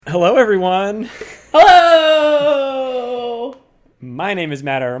Hello, everyone. Hello! My name is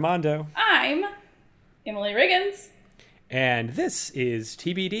Matt Armando. I'm Emily Riggins And this is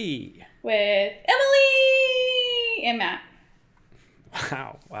TBD. with Emily and Matt.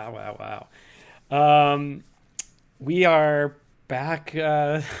 Wow. We are back.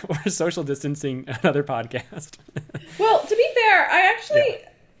 We're social distancing another podcast. Well, to be fair,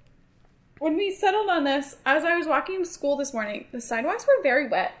 when we settled on this, as I was walking to school this morning, the sidewalks were very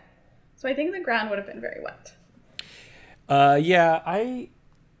wet. So I think the ground would have been very wet.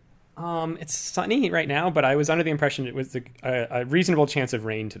 It's sunny right now, but I was under the impression it was a reasonable chance of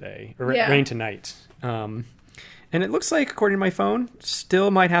rain today, or rain tonight. And it looks like, according to my phone, still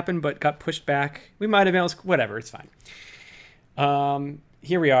might happen, but got pushed back. We might have been able to, whatever, it's fine.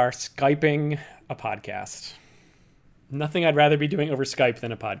 Here we are, Skyping a podcast. Nothing I'd rather be doing over Skype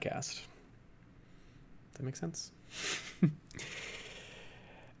than a podcast. Does that make sense?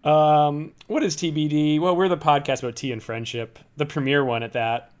 What is TBD? Well, we're the podcast about tea and friendship, the premier one at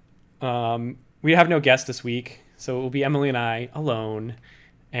that. We have no guest this week, so it will be Emily and I alone.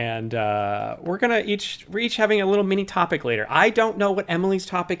 And we're each having a little mini topic later. I don't know what Emily's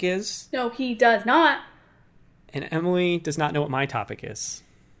topic is. No, he does not. And Emily does not know what my topic is.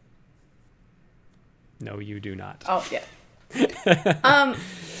 No, you do not. Oh, yeah.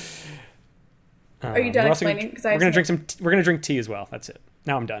 Are you done explaining? We're gonna drink tea as well. That's it.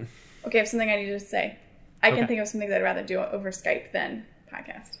 Now I'm done. Okay, I have something I need to say. I can think of some things I'd rather do over Skype than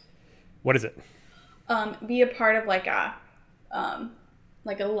podcast. What is it? Be a part of like a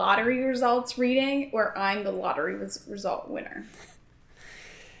lottery results reading where I'm the lottery result winner.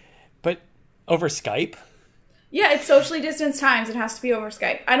 But over Skype? Yeah, it's socially distanced times. It has to be over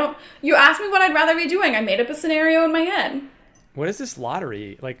Skype. You asked me what I'd rather be doing. I made up a scenario in my head. What is this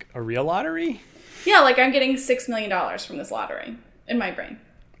lottery? Like a real lottery? Yeah, like I'm getting $6 million from this lottery in my brain.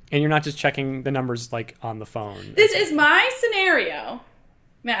 And you're not just checking the numbers like on the phone. This is my scenario,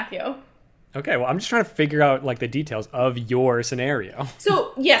 Matthew. Okay, well, I'm just trying to figure out like the details of your scenario.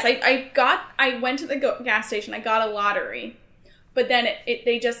 So yes, I went to the gas station. I got a lottery, but then it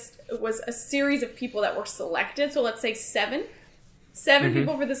was a series of people that were selected. So let's say seven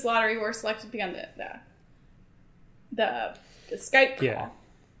people for this lottery were selected beyond the Skype call. Yeah.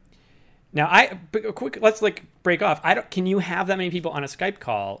 Now, let's like break off. Can you have that many people on a Skype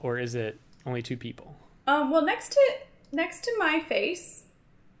call, or is it only 2 people? Well, next to my face,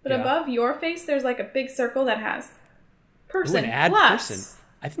 but above your face, there's like a big circle that has person. Ooh, an add plus. Person.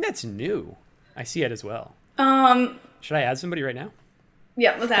 I think that's new. I see it as well. Should I add somebody right now?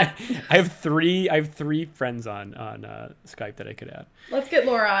 Yeah, let's add. I have three friends on Skype that I could add. Let's get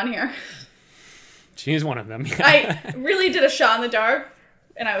Laura on here. She's one of them. Yeah. I really did a shot in the dark.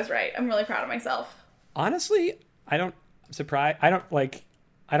 And I was right. I'm really proud of myself. Honestly, I'm surprised. I don't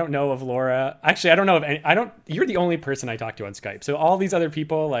know of Laura. Actually, I don't know of any. You're the only person I talk to on Skype. So all these other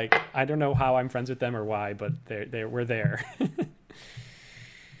people, like, I don't know how I'm friends with them or why, but we're there.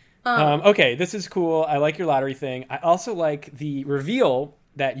 Okay, this is cool. I like your lottery thing. I also like the reveal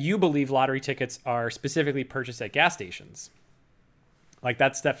that you believe lottery tickets are specifically purchased at gas stations. Like,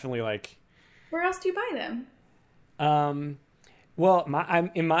 that's definitely like. Where else do you buy them? Well,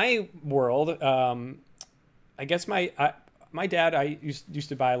 I'm in my world. I guess my dad. I used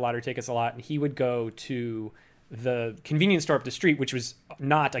to buy lottery tickets a lot, and he would go to the convenience store up the street, which was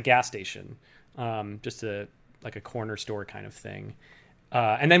not a gas station, just a corner store kind of thing.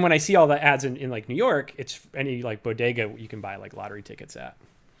 And then when I see all the ads in like New York, it's any like bodega you can buy like lottery tickets at.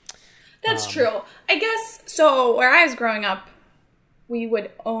 That's true. I guess so. Where I was growing up, we would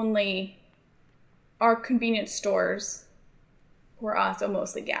our convenience stores were also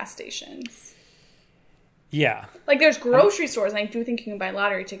mostly gas stations. Yeah. Like there's grocery stores, and I do think you can buy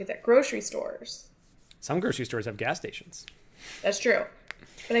lottery tickets at grocery stores. Some grocery stores have gas stations. That's true.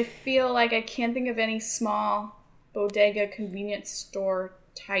 But I feel like I can't think of any small bodega convenience store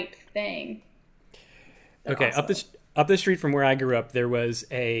type thing. Okay, also... up the street from where I grew up, there was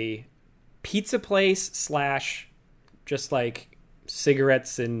a pizza place / just like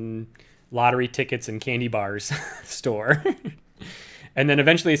cigarettes and lottery tickets and candy bars store. And then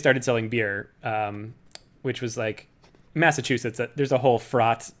eventually they started selling beer, which was like Massachusetts. There's a whole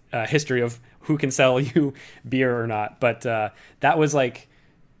fraught history of who can sell you beer or not. But that was like,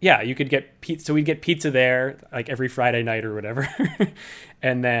 yeah, you could get pizza. So we'd get pizza there like every Friday night or whatever.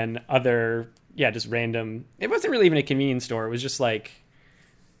 And then just random. It wasn't really even a convenience store. It was just like,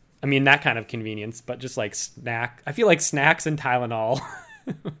 I mean, that kind of convenience, but just like snack. I feel like snacks and Tylenol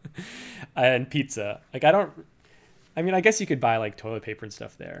and pizza. Like I guess you could buy like toilet paper and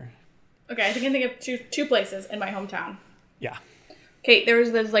stuff there. Okay, I think of two places in my hometown. Yeah. Okay, there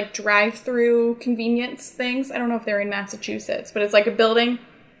was those like drive-through convenience things. I don't know if they're in Massachusetts, but it's like a building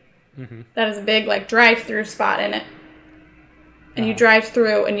that has a big like drive-through spot in it. And you drive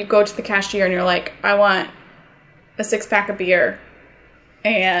through and you go to the cashier and you're like, I want a 6-pack of beer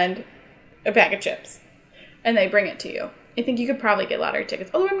and a bag of chips. And they bring it to you. I think you could probably get lottery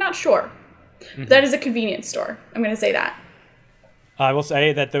tickets, although I'm not sure. That is a convenience store. I'm going to say that. I will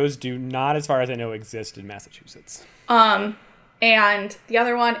say that those do not, as far as I know, exist in Massachusetts. And the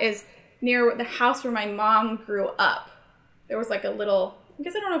other one is near the house where my mom grew up. There was like a little, I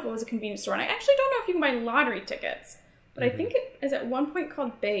guess I don't know if it was a convenience store. And I actually don't know if you can buy lottery tickets. But I think it is at one point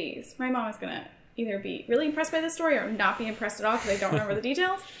called Bays. My mom is going to either be really impressed by this story or not be impressed at all because I don't remember the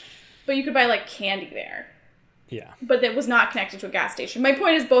details. But you could buy like candy there. Yeah. But that was not connected to a gas station. My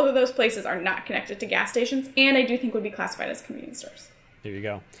point is both of those places are not connected to gas stations and I do think would be classified as convenience stores. There you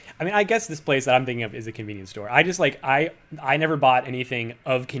go. I mean, I guess this place that I'm thinking of is a convenience store. I just like, I never bought anything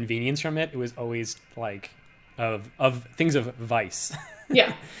of convenience from it. It was always like of things of vice.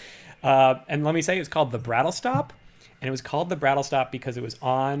 Yeah. And let me say, it was called the Brattle Stop. And it was called the Brattle Stop because it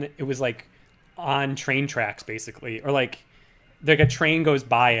was like on train tracks, basically. Or like a train goes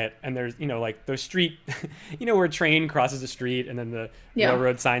by it, and there's, like the street, where a train crosses the street, and then the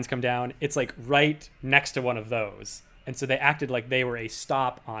railroad signs come down. It's like right next to one of those. And so they acted like they were a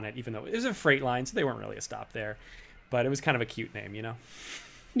stop on it, even though it was a freight line, so they weren't really a stop there. But it was kind of a cute name,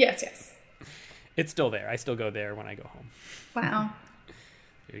 Yes, yes. It's still there. I still go there when I go home. Wow.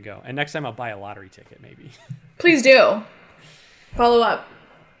 There you go. And next time I'll buy a lottery ticket, maybe. Please do. Follow up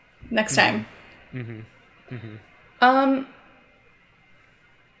next time.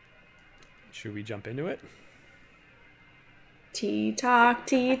 Should we jump into it? Tea talk,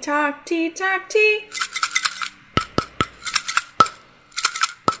 tea talk, tea talk, tea.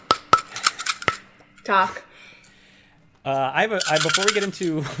 Talk. Before we get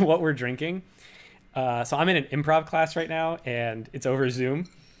into what we're drinking, so I'm in an improv class right now, and it's over Zoom.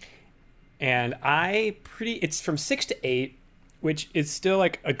 And it's from 6 to 8, which is still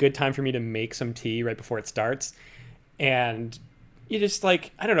like a good time for me to make some tea right before it starts. And you just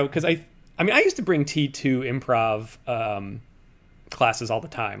like, I don't know, because I used to bring tea to improv classes all the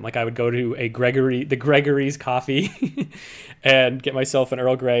time. Like I would go to the Gregory's Coffee and get myself an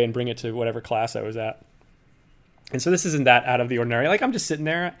Earl Grey and bring it to whatever class I was at. And so this isn't that out of the ordinary. Like I'm just sitting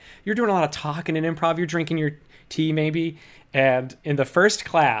there. You're doing a lot of talking in improv. You're drinking your tea maybe. And in the first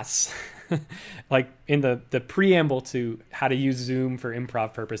class, like in the preamble to how to use Zoom for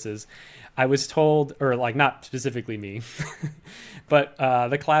improv purposes, I was told, or like not specifically me, but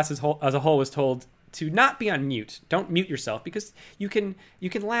the class as a whole was told to not be on mute. Don't mute yourself because you can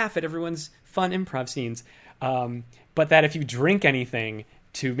laugh at everyone's fun improv scenes. But that if you drink anything,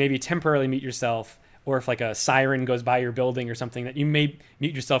 to maybe temporarily mute yourself, or if like a siren goes by your building or something, that you may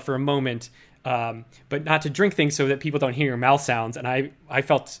mute yourself for a moment, but not to drink things so that people don't hear your mouth sounds. And I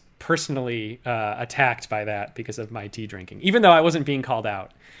felt personally attacked by that because of my tea drinking, even though I wasn't being called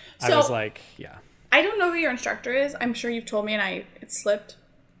out. So, I was like, yeah. I don't know who your instructor is. I'm sure you've told me and it slipped.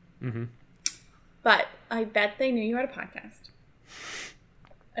 Mm-hmm. But I bet they knew you had a podcast.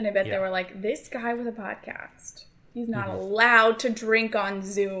 And I bet they were like, this guy with a podcast, he's not allowed to drink on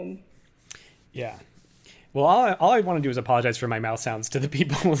Zoom. Yeah. Well, all I want to do is apologize for my mouth sounds to the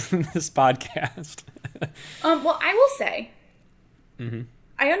people in this podcast. Well, I will say,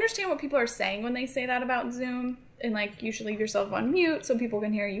 I understand what people are saying when they say that about Zoom. And, like, you should leave yourself on mute so people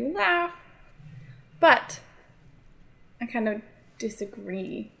can hear you laugh. But I kind of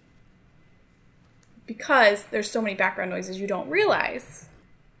disagree. Because there's so many background noises you don't realize.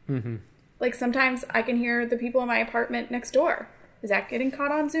 Mm-hmm. Like, sometimes I can hear the people in my apartment next door. Is that getting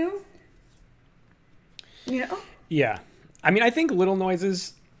caught on Zoom? Yeah. I mean, I think little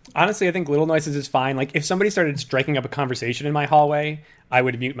noises... Honestly, I think little noises is fine. Like, if somebody started striking up a conversation in my hallway, I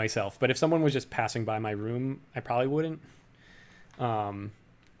would mute myself. But if someone was just passing by my room, I probably wouldn't. I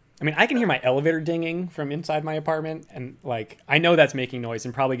mean, I can hear my elevator dinging from inside my apartment. And, like, I know that's making noise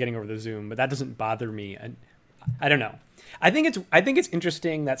and probably getting over the Zoom. But that doesn't bother me. And I don't know. I think it's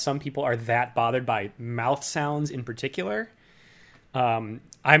interesting that some people are that bothered by mouth sounds in particular. I'm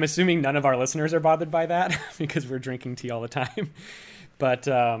assuming none of our listeners are bothered by that because we're drinking tea all the time. But,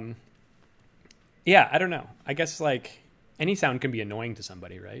 yeah, I don't know. I guess, like, any sound can be annoying to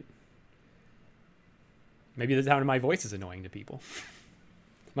somebody, right? Maybe the sound of my voice is annoying to people.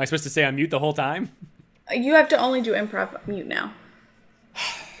 Am I supposed to stay on mute the whole time? You have to only do improv mute now.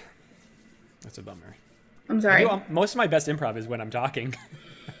 That's a bummer. I'm sorry. Most of my best improv is when I'm talking.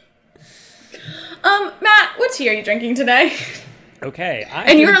 Matt, what tea are you drinking today? Okay.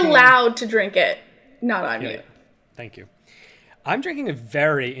 And you're allowed to drink it, not on mute. Thank you. I'm drinking a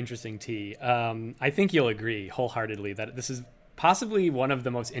very interesting tea. I think you'll agree wholeheartedly that this is possibly one of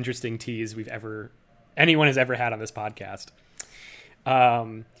the most interesting teas anyone has ever had on this podcast.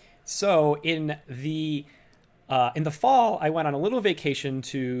 So in the fall, I went on a little vacation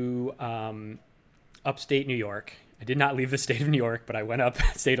to upstate New York. I did not leave the state of New York, but I went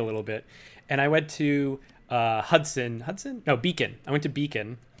upstate a little bit, and I went to Beacon. I went to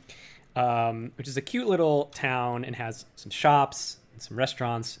Beacon, which is a cute little town and has some shops and some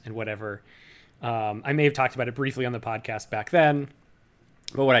restaurants and whatever. I may have talked about it briefly on the podcast back then,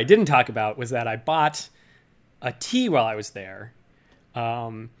 but what I didn't talk about was that I bought a tea while I was there.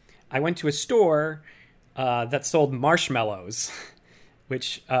 I went to a store that sold marshmallows,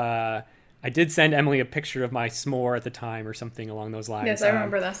 which I did send Emily a picture of my s'more at the time or something along those lines. Yes, I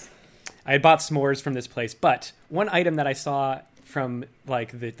remember this. I had bought s'mores from this place, but one item that I saw from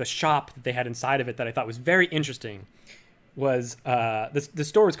like the shop that they had inside of it that I thought was very interesting was the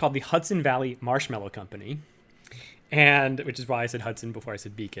store was called the Hudson Valley Marshmallow Company, and which is why I said Hudson before I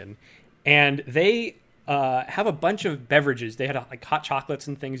said Beacon. And they have a bunch of beverages. They had like hot chocolates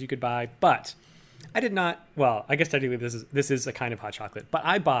and things you could buy, but I did not. Well, I guess technically this is a kind of hot chocolate, but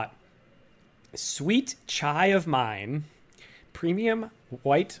I bought Sweet Chai of Mine premium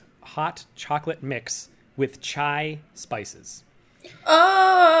white hot chocolate mix with chai spices.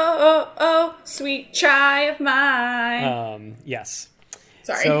 Oh, sweet chai of mine. Yes.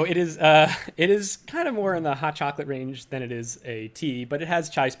 Sorry. So it is kind of more in the hot chocolate range than it is a tea, but it has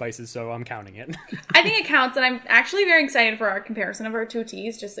chai spices, so I'm counting it. I think it counts, and I'm actually very excited for our comparison of our two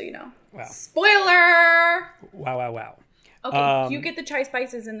teas, just so you know. Wow. Spoiler! Wow. Okay, you get the chai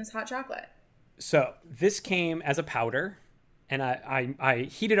spices in this hot chocolate. So this came as a powder, and I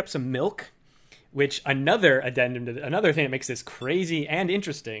heated up some milk, which another addendum to another thing that makes this crazy and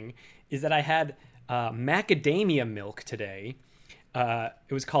interesting is that I had macadamia milk today.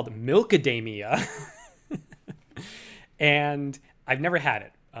 It was called Milkadamia, and I've never had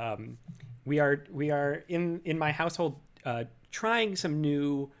it. We are in my household trying some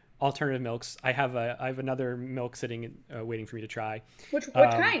new alternative milks. I have another milk sitting waiting for me to try. What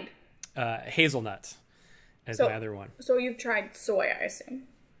kind? Hazelnut as my other one. So you've tried soy, I assume.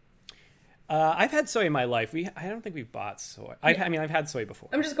 I've had soy in my life. I don't think we've bought soy. I've had soy before.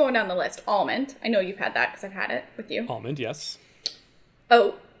 I'm just going down the list. Almond. I know you've had that because I've had it with you. Almond, yes.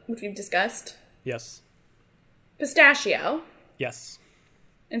 Oat, which we've discussed. Yes. Pistachio. Yes.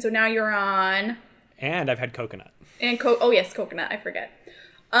 And so now you're on... And I've had coconut. And coconut. I forget.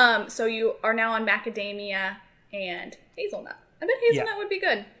 So you are now on macadamia and hazelnut. I bet hazelnut would be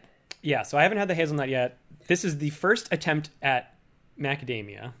good. Yeah, so I haven't had the hazelnut yet. This is the first attempt at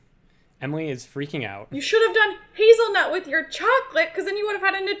macadamia. Emily is freaking out. You should have done hazelnut with your chocolate, because then you would have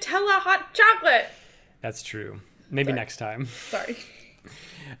had a Nutella hot chocolate. That's true. Maybe next time. Sorry.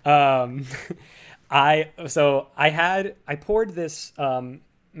 I poured this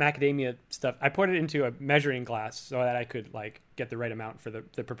macadamia stuff. I poured it into a measuring glass so that I could like get the right amount for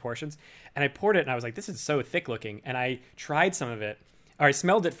the proportions. And I poured it and I was like, this is so thick looking. And I tried some of it. Or I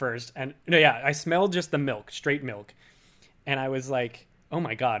smelled it first. I smelled just the milk, straight milk. And I was like, oh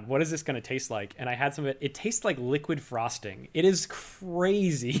my God, what is this going to taste like? And I had some of it. It tastes like liquid frosting. It is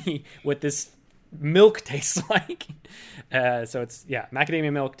crazy what this milk tastes like. So it's,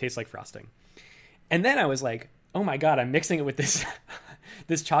 macadamia milk tastes like frosting. And then I was like, oh my God, I'm mixing it with this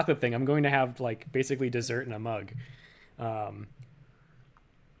this chocolate thing. I'm going to have like basically dessert in a mug.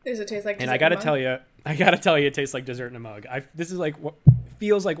 Does it taste like dessert? And I got to tell you, it tastes like dessert in a mug. This is like what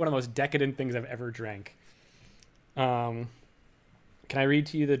feels like one of the most decadent things I've ever drank. Can I read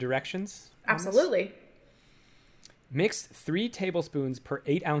to you the directions? Absolutely. Mix 3 tablespoons per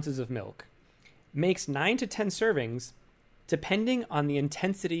 8 ounces of milk. Makes 9 to 10 servings, depending on the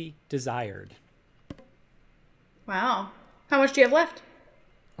intensity desired. Wow. How much do you have left?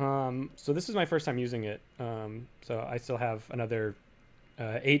 So this is my first time using it. So I still have another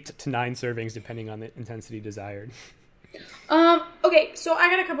 8 to 9 servings, depending on the intensity desired. Okay, so I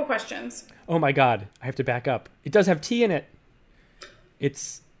got a couple questions. Oh my God, I have to back up. It does have tea in it.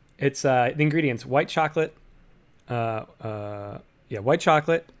 It's the ingredients: white chocolate, white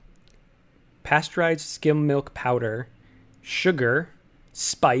chocolate, pasteurized skim milk powder, sugar,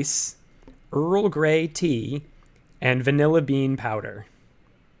 spice, Earl Grey tea, and vanilla bean powder.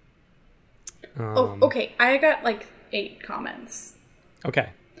 Okay. I got like 8 comments. Okay.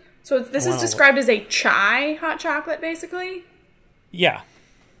 So this is described as a chai hot chocolate, basically? Yeah.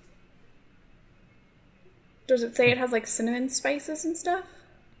 Does it say it has like cinnamon spices and stuff?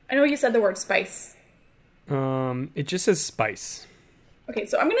 I know you said the word spice. It just says spice. Okay,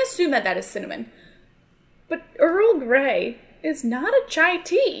 so I'm going to assume that is cinnamon. But Earl Grey, is not a chai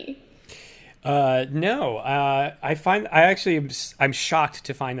tea. No. I'm shocked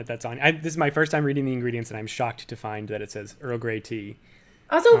to find that that's on. This is my first time reading the ingredients, and I'm shocked to find that it says Earl Grey tea.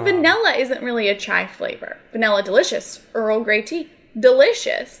 Also, vanilla isn't really a chai flavor. Vanilla, delicious. Earl Grey tea,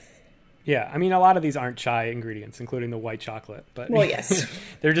 delicious. Yeah, I mean, a lot of these aren't chai ingredients, including the white chocolate. But well, yes,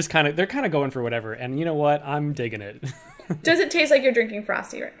 they're kind of going for whatever. And you know what? I'm digging it. Does it taste like you're drinking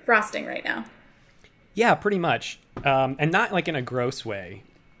frosting right now? Yeah, pretty much, and not like in a gross way.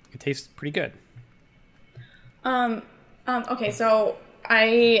 It tastes pretty good. Okay, so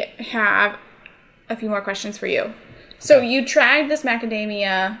I have a few more questions for you. So you tried this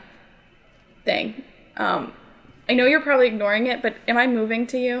macadamia thing. I know you're probably ignoring it, but am I moving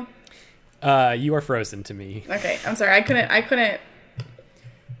to you? You are frozen to me. Okay, I'm sorry. I couldn't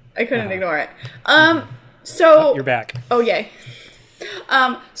ignore it. So you're back. Oh yay.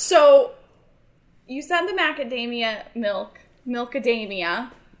 So you said the macadamia milkadamia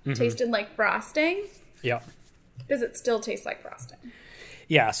tasted like frosting. Yeah. Does it still taste like frosting?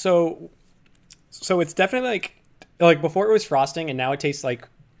 Yeah. So it's definitely like before it was frosting, and now it tastes like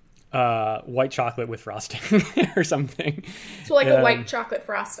white chocolate with frosting or something. So like a white chocolate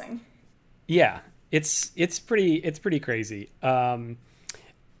frosting. Yeah, it's pretty crazy.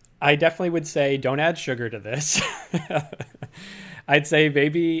 I definitely would say don't add sugar to this. I'd say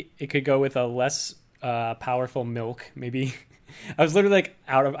maybe it could go with a less powerful milk. Maybe I was literally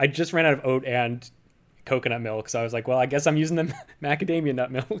I just ran out of oat and coconut milk, so I was like, well, I guess I'm using the macadamia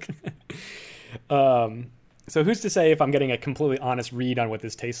nut milk. So who's to say if I'm getting a completely honest read on what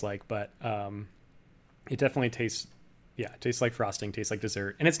this tastes like? But it definitely tastes like frosting, tastes like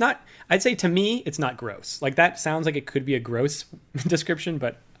dessert. And it's not, I'd say to me, it's not gross. Like that sounds like it could be a gross description,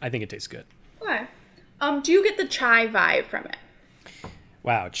 but I think it tastes good. Okay. Do you get the chai vibe from it?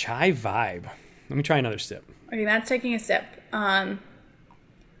 Wow, chai vibe. Let me try another sip. Okay, Matt's taking a sip. I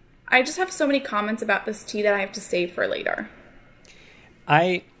just have so many comments about this tea that I have to save for later.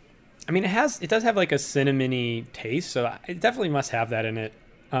 I mean, it does have like a cinnamony taste, so it definitely must have that in it.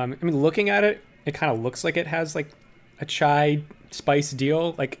 I mean, looking at it, it kind of looks like it has like a chai spice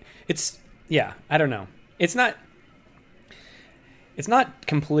deal. Like I don't know. It's not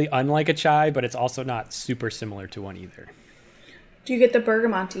completely unlike a chai, but it's also not super similar to one either. Do you get the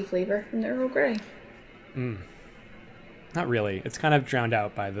bergamot flavor from the Earl Grey? Not really. It's kind of drowned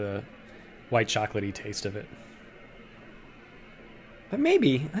out by the white chocolatey taste of it. But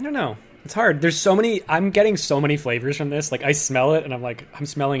maybe, I don't know. It's hard. I'm getting so many flavors from this. Like I smell it and I'm like, I'm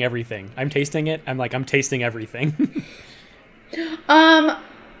smelling everything. I'm tasting it. I'm like, I'm tasting everything.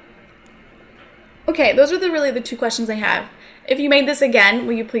 Okay, those are really the two questions I have. If you made this again,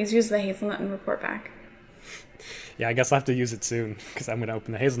 will you please use the hazelnut and report back? Yeah, I guess I'll have to use it soon because I'm going to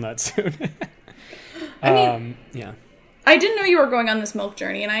open the hazelnut soon. I mean, yeah. I didn't know you were going on this milk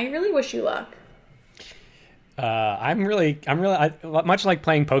journey, and I really wish you luck. I'm really much like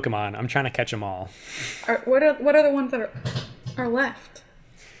playing Pokemon. I'm trying to catch them all. What are the ones that are left?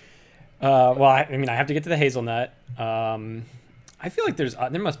 Well, I mean, I have to get to the hazelnut. I feel like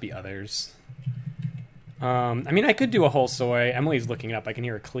there must be others. I mean, I could do a whole soy. Emily's looking it up. I can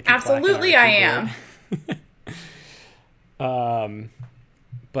hear her clicking. Absolutely, I am.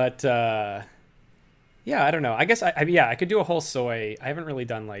 But yeah, I don't know. I guess I could do a whole soy. I haven't really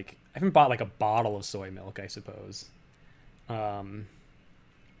done I haven't bought like a bottle of soy milk, I suppose. Or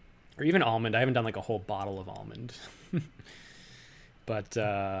even almond. I haven't done like a whole bottle of almond. But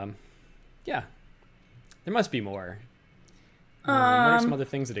yeah, there must be more. What are some other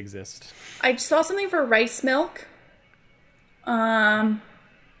things that exist? I saw something for rice milk. I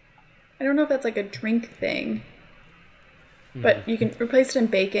don't know if that's like a drink thing. But you can replace it in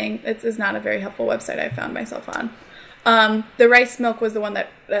baking. It is not a very helpful website I found myself on. The rice milk was the one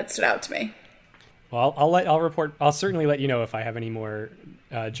that stood out to me. Well, I'll certainly let you know if I have any more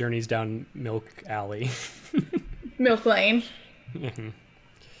journeys down Milk Alley. Milk Lane. Mm-hmm.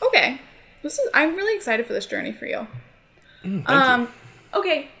 Okay. I'm really excited for this journey for you. Thank you.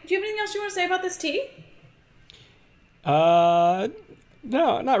 Okay. Do you have anything else you want to say about this tea? No,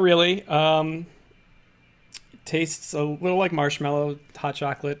 not really. Tastes a little like marshmallow hot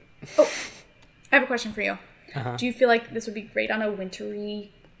chocolate. Oh, I have a question for you. Uh-huh. Do you feel like this would be great on a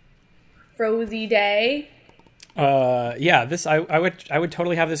wintry, frozy day? Yeah, I would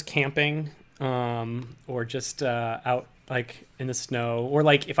totally have this camping, or just out like in the snow, or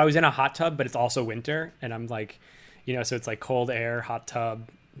like if I was in a hot tub, but it's also winter, and I'm like, so it's like cold air, hot tub,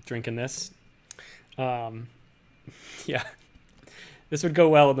 drinking this. Yeah, this would go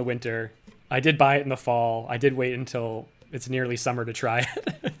well in the winter. I did buy it in the fall. I did wait until it's nearly summer to try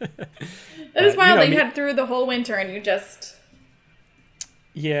it. That is wild that you had through the whole winter and you just...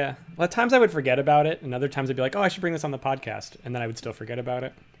 Yeah. Well, at times I would forget about it, and other times I'd be like, oh, I should bring this on the podcast, and then I would still forget about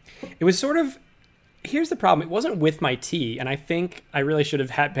it. It was sort of... Here's the problem. It wasn't with my tea, and I think I really should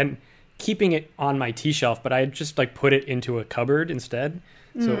have been keeping it on my tea shelf, but I had just like put it into a cupboard instead,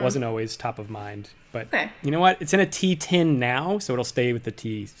 so it wasn't always top of mind. But You know what? It's in a tea tin now, so it'll stay with the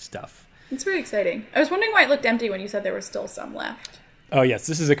tea stuff. It's very exciting. I was wondering why it looked empty when you said there was still some left. Oh, yes.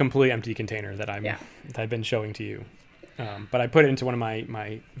 This is a completely empty container that I've been showing to you. But I put it into one of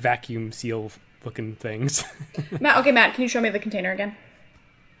my vacuum seal looking things. Matt, can you show me the container again?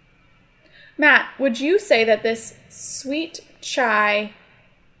 Matt, would you say that this sweet chai,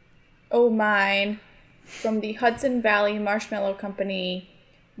 oh mine, from the Hudson Valley Marshmallow Company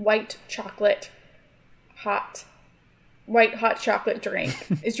white hot chocolate drink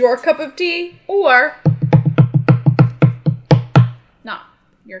is your cup of tea or not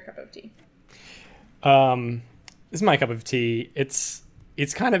your cup of tea? This is my cup of tea. It's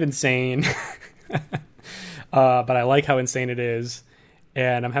kind of insane, but I like how insane it is,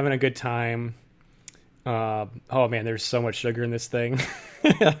 and I'm having a good time. Oh man, there's so much sugar in this thing.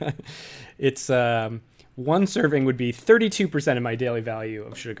 It's one serving would be 32% of my daily value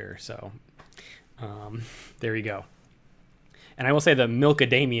of sugar. So there you go. And I will say the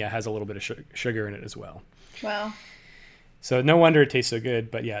Milkadamia has a little bit of sugar in it as well. Wow. So no wonder it tastes so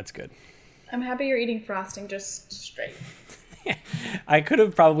good, but yeah, it's good. I'm happy you're eating frosting just straight. I could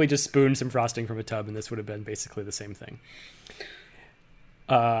have probably just spooned some frosting from a tub, and this would have been basically the same thing.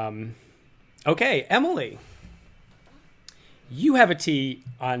 Okay, Emily. You have a tea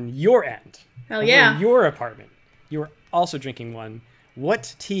on your end. Hell yeah. In your apartment. You're also drinking one.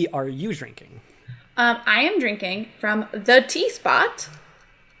 What tea are you drinking? I am drinking from The Tea Spot,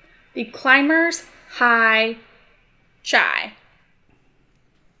 the Climbers High Chai.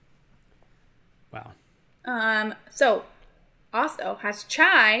 Wow. So, also has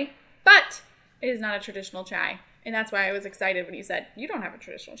chai, but it is not a traditional chai. And that's why I was excited when you said, you don't have a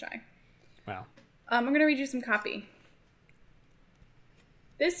traditional chai. Wow. I'm going to read you some copy.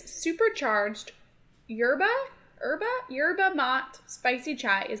 This supercharged yerba mate spicy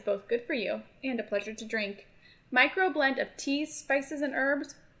chai is both good for you and a pleasure to drink. Micro blend of teas, spices, and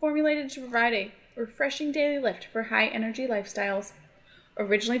herbs formulated to provide a refreshing daily lift for high energy lifestyles.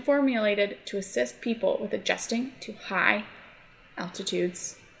 Originally formulated to assist people with adjusting to high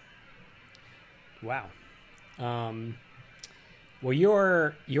altitudes. Wow. Well,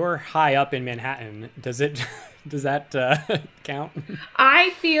 you're high up in Manhattan. Does that count? I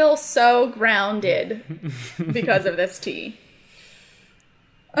feel so grounded because of this tea.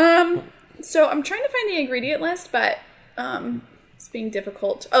 So I'm trying to find the ingredient list, but it's being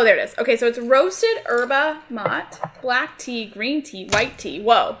difficult. Oh, there it is. Okay, so it's roasted yerba mate, black tea, green tea, white tea.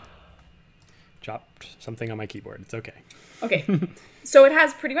 Whoa. Dropped something on my keyboard. It's okay. Okay. So it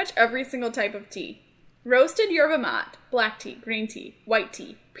has pretty much every single type of tea. Roasted yerba mate, black tea, green tea, white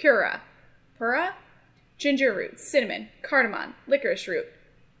tea, pura, ginger root, cinnamon, cardamom, licorice root.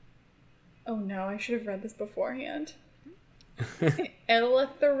 Oh no, I should have read this beforehand.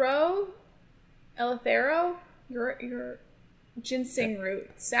 Eleuthero, your ginseng root,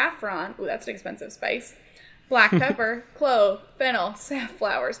 saffron. Ooh, that's an expensive spice. Black pepper, clove, fennel,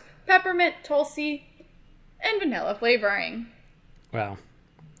 safflowers, peppermint, tulsi, and vanilla flavoring. Wow.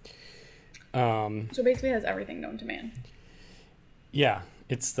 So basically it has everything known to man. Yeah,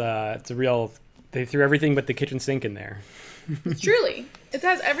 it's a real... They threw everything but the kitchen sink in there. Truly. It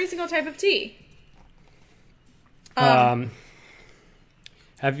has every single type of tea. Have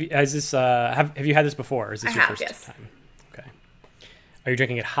you had this before? Or is this your first time? Okay. Are you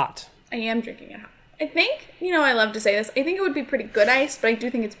drinking it hot? I am drinking it hot. I think, I love to say this, I think it would be pretty good iced, but I do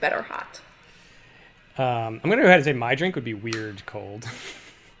think it's better hot. I'm going to go ahead and say my drink would be weird cold.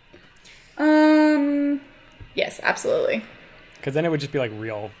 Yes, absolutely. Because then it would just be like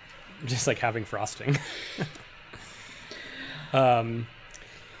real, just like having frosting. Let's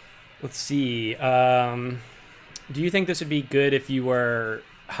see. Do you think this would be good if you were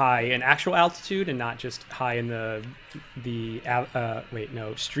high in actual altitude and not just high in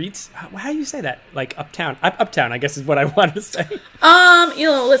streets? How do you say that? Like uptown? Uptown, I guess is what I wanted to say.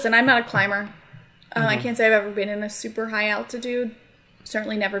 Listen, I'm not a climber. I can't say I've ever been in a super high altitude.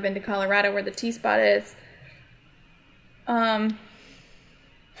 Certainly never been to Colorado where the Tea Spot is.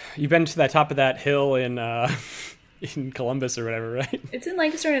 You've been to the top of that hill in Columbus or whatever, right? It's in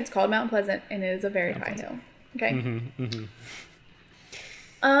Lancaster and it's called Mount Pleasant and it is a very high hill. Okay. Mm-hmm, mm-hmm.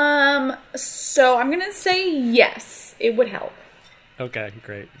 So I'm gonna say yes, it would help. Okay,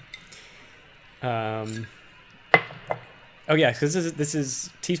 great. Oh yeah, because this is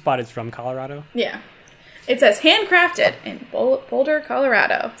Tea Spot is from Colorado. Yeah. It says handcrafted in Boulder,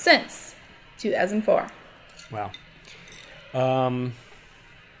 Colorado since 2004. Wow.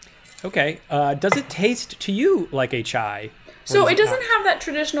 Okay. Does it taste to you like a chai? So it doesn't have that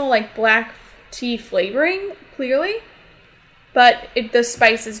traditional like black tea flavoring, clearly, but the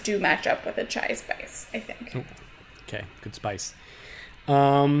spices do match up with a chai spice, I think. Okay, good spice.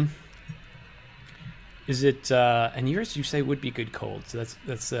 Is it? And yours, you say, would be good cold. So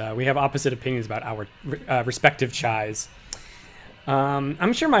that's. We have opposite opinions about our respective chais.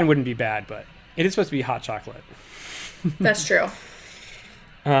 I'm sure mine wouldn't be bad, but it is supposed to be hot chocolate. That's true.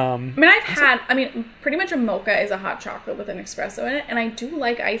 Pretty much a mocha is a hot chocolate with an espresso in it, and I do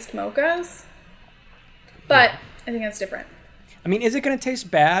like iced mochas, but I think that's different. I mean, is it going to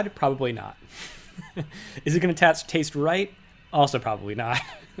taste bad? Probably not. Is it going to taste right? Also probably not.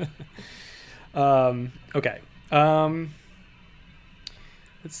 Okay.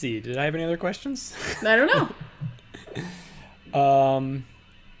 Let's see. Did I have any other questions? I don't know.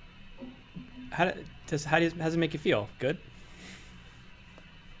 How does it make you feel? Good?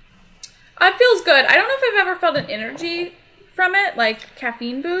 It feels good. I don't know if I've ever felt an energy from it, like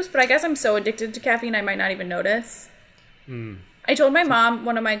caffeine boost, but I guess I'm so addicted to caffeine I might not even notice. I told my mom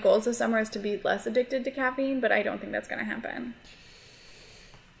one of my goals this summer is to be less addicted to caffeine, but I don't think that's going to happen.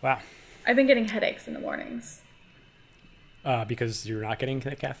 Wow. I've been getting headaches in the mornings. Because you're not getting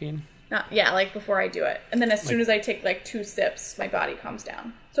the caffeine? Like before I do it. And then as soon as I take like 2 sips, my body calms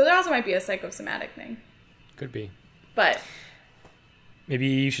down. So there also might be a psychosomatic thing. Could be. But maybe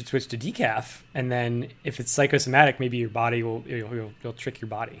you should switch to decaf, and then if it's psychosomatic, maybe your body will trick your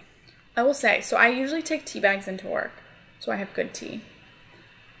body. I will say, so I usually take tea bags into work, so I have good tea.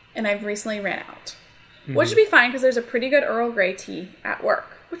 And I've recently ran out. Which should be fine, because there's a pretty good Earl Grey tea at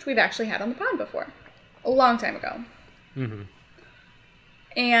work, which we've actually had on the pod before. A long time ago. Mm-hmm.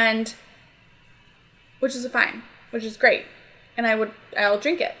 And, which is fine, which is great. And I'll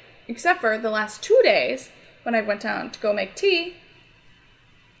drink it. Except for the last 2 days, when I went down to go make tea,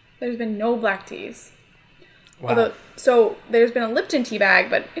 there's been no black teas. Wow. So there's been a Lipton tea bag,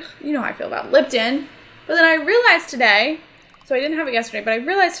 but you know how I feel about Lipton. But then I realized today, so I didn't have it yesterday, but I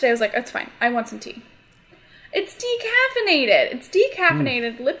realized today, I was like, that's fine. I want some tea. It's decaffeinated. It's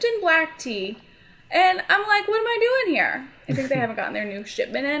decaffeinated Lipton black tea. And I'm like, what am I doing here? I think they haven't gotten their new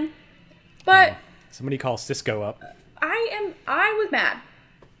shipment in. But somebody call Cisco up. I was mad.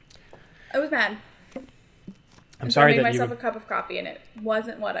 I was mad. I'm sorry I made that myself a cup of coffee, and it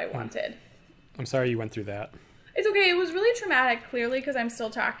wasn't what I wanted. I'm sorry you went through that. It's okay. It was really traumatic, clearly, because I'm still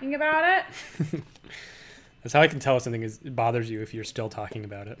talking about it. That's how I can tell if something bothers you if you're still talking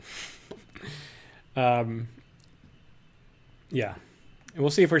about it. Yeah. We'll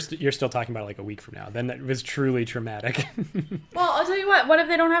see if you're still talking about it like a week from now. Then that was truly traumatic. Well, I'll tell you what. What if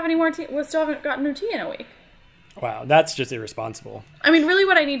they don't have any more tea? We still haven't gotten new tea in a week. Wow, that's just irresponsible. I mean, really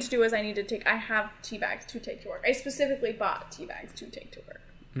what I need to do is I have tea bags to take to work. I specifically bought tea bags to take to work.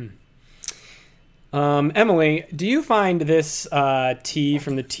 Emily, do you find this tea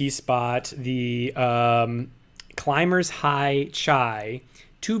from the Tea Spot, the Climbers High Chai,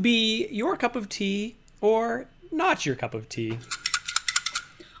 to be your cup of tea or not your cup of tea?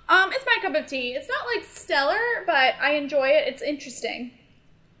 It's my cup of tea. It's not like stellar, but I enjoy it. It's interesting.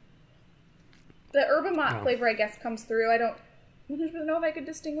 The Herba Mate flavor, I guess, comes through. I don't know if I could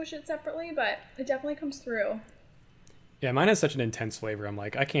distinguish it separately, but it definitely comes through. Yeah, mine has such an intense flavor. I'm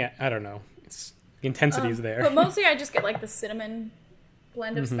like, I don't know. The intensity is there. But mostly I just get like the cinnamon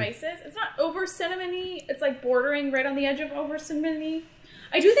blend of spices. It's not over cinnamony. It's like bordering right on the edge of over cinnamony.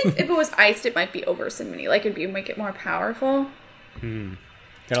 I do think if it was iced, it might be over cinnamony. Like make it more powerful.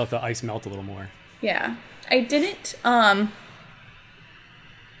 Gotta let the ice melt a little more. Yeah. I didn't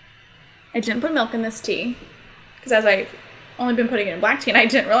put milk in this tea because as I've only been putting it in black tea, and I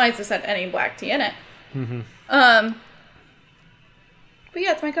didn't realize this had any black tea in it. But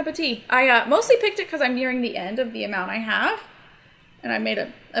yeah, it's my cup of tea. I mostly picked it because I'm nearing the end of the amount I have, and I made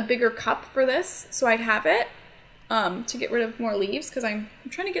a bigger cup for this so I'd have it to get rid of more leaves because I'm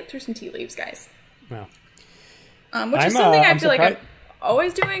trying to get through some tea leaves, guys. Wow. Which is something I feel like I'm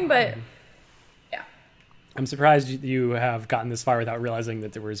always doing, but yeah. I'm surprised you have gotten this far without realizing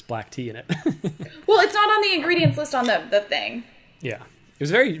that there was black tea in it. Well, it's not on the ingredients list on the thing. Yeah. It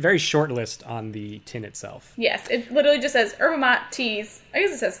was a very, very short list on the tin itself. Yes, it literally just says Herba Mate teas. I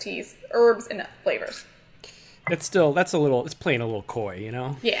guess it says teas, herbs, and flavors. It's playing a little coy, you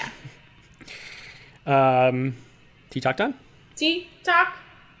know? Yeah. Tea talk done? Tea talk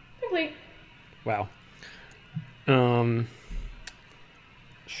complete. Wow.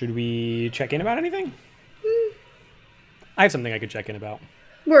 Should we check in about anything? I have something I could check in about.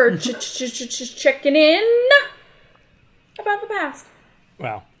 We're checking in about the past.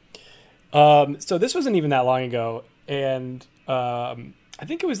 Wow. So this wasn't even that long ago, and I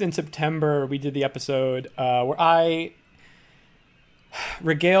think it was in September we did the episode where I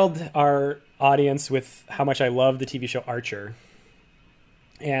regaled our audience with how much I love the TV show Archer.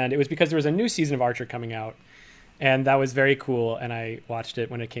 And it was because there was a new season of Archer coming out, and that was very cool, and I watched it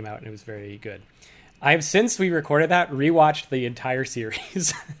when it came out, and it was very good. I have, since we recorded that, rewatched the entire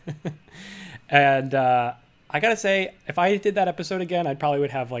series. And I gotta say, if I did that episode again, I probably would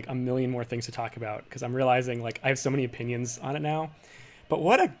have like a million more things to talk about, because I'm realizing like I have so many opinions on it now. But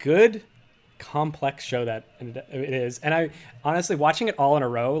what a good, complex show that it is. And I honestly, watching it all in a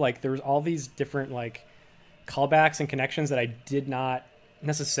row, like there was all these different like callbacks and connections that I did not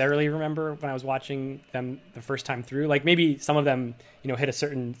necessarily remember when I was watching them the first time through. Like maybe some of them, hit a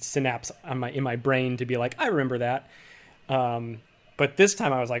certain synapse in my brain to be like, I remember that. But this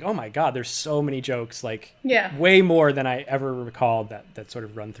time I was like, oh my God, there's so many jokes, like way more than I ever recalled that sort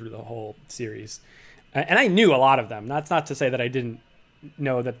of run through the whole series. And I knew a lot of them. That's not to say that I didn't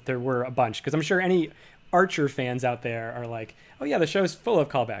know that there were a bunch, because I'm sure any Archer fans out there are like, oh yeah, the show's full of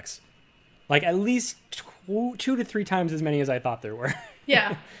callbacks. Like at least 2 to 3 times as many as I thought there were.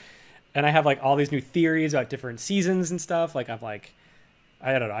 Yeah. And I have like all these new theories about different seasons and stuff. Like I'm like,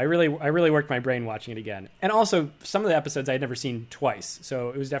 I don't know. I really worked my brain watching it again. And also some of the episodes I had never seen twice. So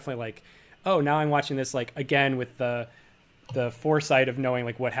it was definitely like, oh, now I'm watching this like again with the foresight of knowing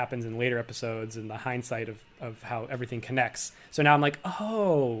like what happens in later episodes and the hindsight of how everything connects. So now I'm like,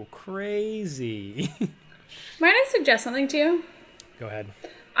 oh, crazy. Might I suggest something to you? Go ahead.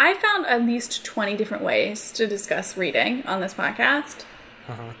 I found at least 20 different ways to discuss reading on this podcast.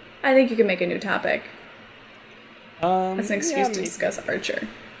 Uh-huh. I think you could make a new topic. That's an excuse to discuss Archer.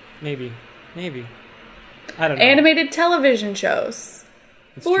 Maybe. I don't know. Animated television shows.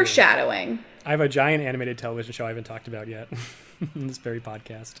 That's foreshadowing. True. I have a giant animated television show I haven't talked about yet in this very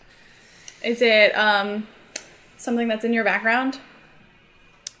podcast. Is it something that's in your background?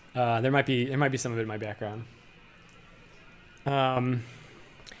 There might be some of it in my background.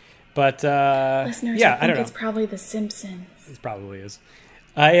 But listeners, yeah, I think don't know. It's probably The Simpsons. It probably is.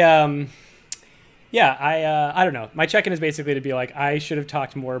 I don't know. My check-in is basically to be like, I should have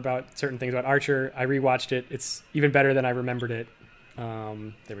talked more about certain things about Archer. I rewatched it. It's even better than I remembered it.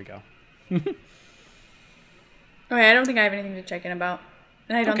 There we go. Okay, I don't think I have anything to check in about.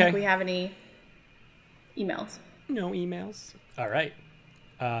 And I don't think we have any emails. No emails. All right.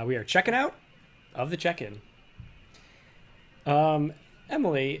 We are checking out of the check-in.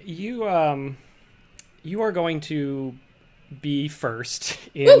 Emily, you are going to be first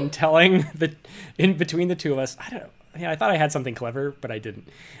in telling in between the two of us. I don't know. Yeah, I thought I had something clever, but I didn't.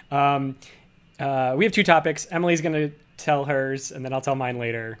 We have 2 topics. Emily's going to tell hers, and then I'll tell mine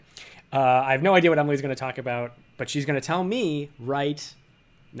later. I have no idea what Emily's going to talk about, but she's going to tell me right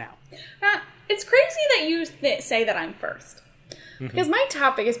now. It's crazy that you say that I'm first. Mm-hmm. Because my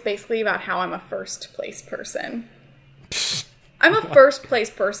topic is basically about how I'm a first place person. I'm a first place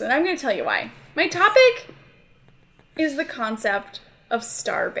person. I'm going to tell you why. My topic is the concept of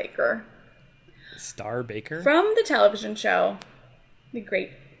Star Baker. Star Baker? From the television show, The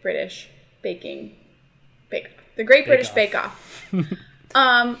Great British Bake Off. And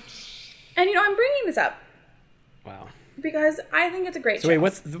I'm bringing this up. Wow. Because I think it's a great show. So wait,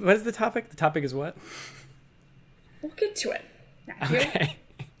 what is the topic? The topic is what? We'll get to it, Matthew.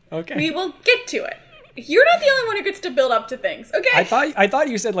 Okay. We will get to it. You're not the only one who gets to build up to things, okay? I thought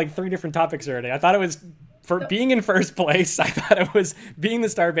you said like 3 different topics already. I thought it was for being in first place. I thought it was being the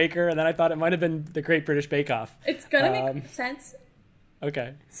Star Baker, and then I thought it might have been the Great British Bake Off. It's gonna make sense.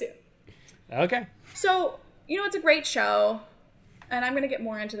 Okay. Soon. Okay. So, it's a great show, and I'm gonna get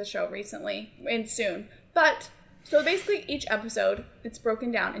more into the show soon. But, so basically each episode, it's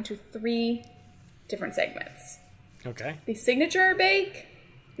broken down into 3 different segments. Okay. The signature bake,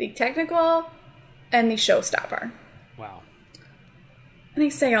 the technical, and the showstopper. Wow. And I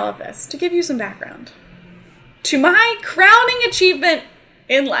say all of this to give you some background to my crowning achievement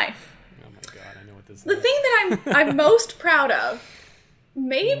in life. Oh my God, I know what this is. The thing that I'm most proud of,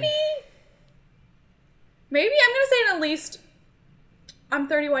 maybe I'm going to say it at least, I'm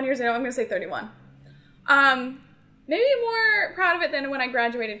 31 years old, I'm going to say 31. Maybe more proud of it than when I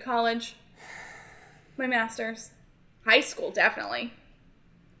graduated college, my master's, high school, definitely.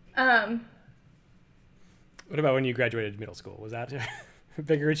 What about when you graduated middle school? Was that a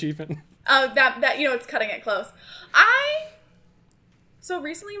bigger achievement? That it's cutting it close. So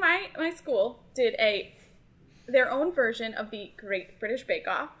recently my school did their own version of the Great British Bake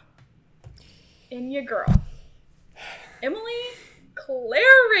Off. And your girl, Emily Claire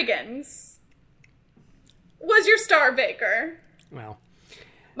Riggins was your star baker. Well,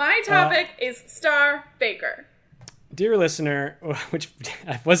 my topic is star baker. Dear listener, which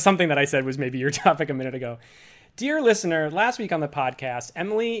was something that I said was maybe your topic a minute ago. Dear listener, last week on the podcast,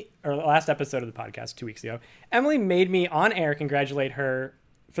 last episode of the podcast 2 weeks ago, Emily made me on air congratulate her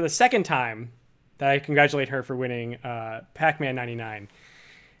for the second time that I congratulate her for winning Pac-Man 99.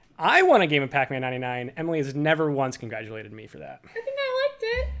 I won a game of Pac-Man 99. Emily has never once congratulated me for that. I think I liked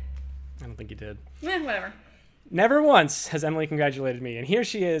it. I don't think you did. Whatever. Never once has Emily congratulated me. And here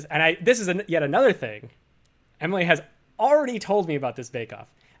she is. And this is yet another thing. Emily has already told me about this bake-off.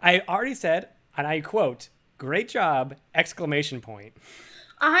 I already said, and I quote, "Great job!" exclamation point.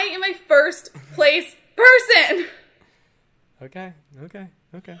 I am a first place person. Okay.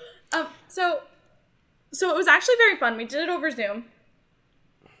 So it was actually very fun. We did it over Zoom.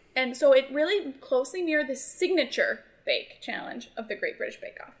 And so it really closely mirrored the signature bake challenge of the Great British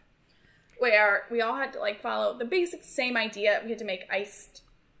Bake Off, where we all had to like follow the basic same idea. We had to make iced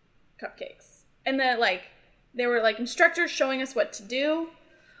cupcakes. And then there were like instructors showing us what to do,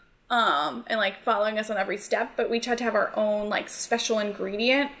 and like following us on every step, but we each had to have our own like special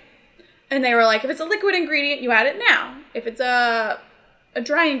ingredient. And they were like, if it's a liquid ingredient, you add it now. If it's a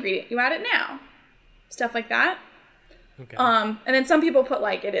dry ingredient, you add it now. Stuff like that. Okay. And then some people put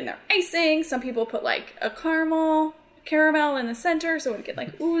like it in their icing. Some people put like a caramel in the center so it would get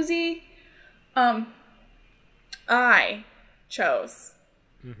like oozy. I chose.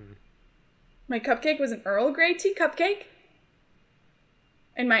 Mm-hmm. My cupcake was an Earl Grey tea cupcake.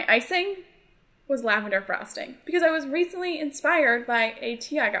 And my icing was lavender frosting. Because I was recently inspired by a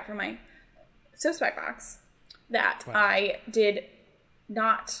tea I got from my Soap Spike box that I did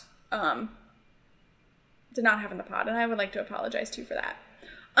not have in the pod. And I would like to apologize to you for that.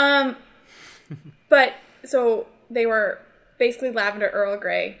 But, so they were basically lavender Earl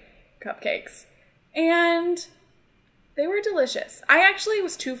Grey cupcakes. And they were delicious. I actually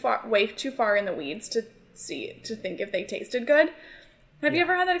was way too far in the weeds to think if they tasted good. Have you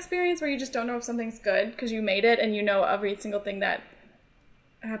ever had that experience where you just don't know if something's good because you made it and you know every single thing that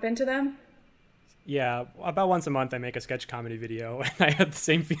happened to them? Yeah, about once a month I make a sketch comedy video and I had the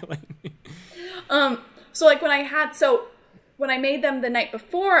same feeling. So like when I made them the night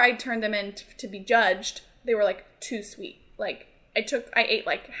before I turned them in to be judged, they were like too sweet. Like I ate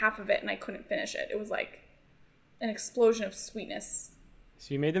like half of it and I couldn't finish it. It was like an explosion of sweetness.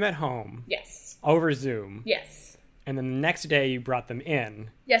 So you made them at home? Yes. Over Zoom? Yes. And then the next day you brought them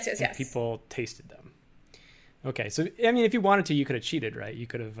in. Yes. And people tasted them. Okay, so I mean, if you wanted to, you could have cheated, right? You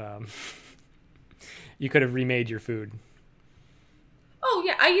could have remade your food. Oh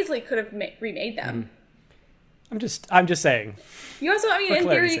yeah, I easily could have remade them. I'm just saying. You also, in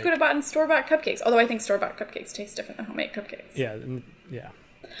theory, you could have bought store-bought cupcakes. Although I think store-bought cupcakes taste different than homemade cupcakes. Yeah.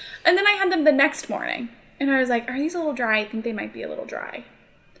 And then I had them the next morning, and I was like, "Are these a little dry? I think they might be a little dry."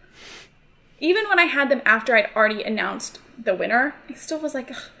 Even when I had them after I'd already announced the winner, I still was like,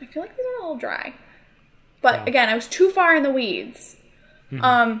 I feel like these are a little dry. But again, I was too far in the weeds.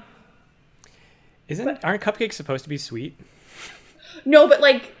 Mm-hmm. Aren't cupcakes supposed to be sweet? No, but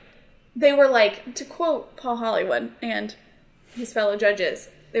like, they were like, to quote Paul Hollywood and his fellow judges,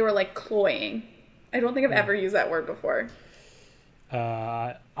 they were like cloying. I don't think I've ever used that word before.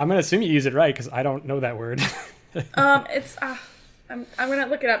 I'm going to assume you use it right because I don't know that word. I'm gonna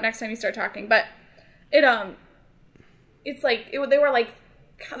look it up next time you start talking, but it's like they were like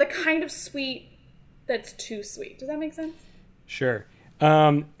the kind of sweet that's too sweet. Does that make sense? Sure.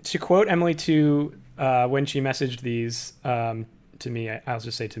 To quote Emily when she messaged these to me, I'll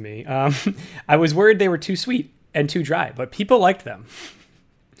just say to me, I was worried they were too sweet and too dry, but people liked them.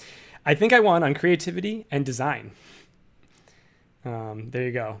 I think I won on creativity and design. There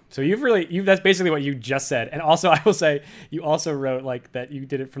you go. So that's basically what you just said. And also I will say you also wrote like that you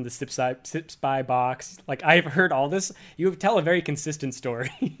did it from the Sip Spy box. Like I've heard all this. You tell a very consistent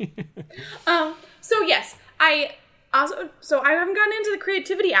story. So yes, I haven't gotten into the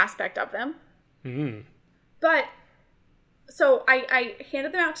creativity aspect of them. Mm-hmm. But so I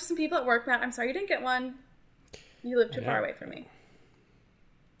handed them out to some people at work. Matt, I'm sorry you didn't get one. You live too far away from me.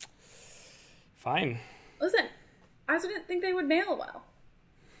 Fine. Listen, I also didn't think they would mail well.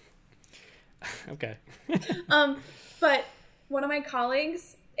 Okay. But one of my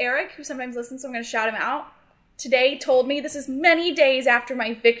colleagues, Eric, who sometimes listens, so I'm going to shout him out, today told me, this is many days after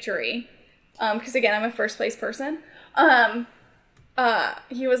my victory, because again, I'm a first place person,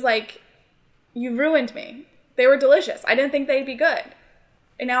 he was like, you ruined me. They were delicious. I didn't think they'd be good.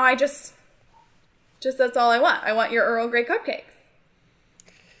 And now I just that's all I want. I want your Earl Grey cupcakes.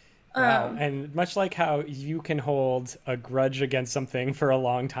 Wow. And much like how you can hold a grudge against something for a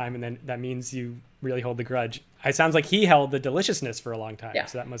long time, and then that means you really hold the grudge. It sounds like he held the deliciousness for a long time,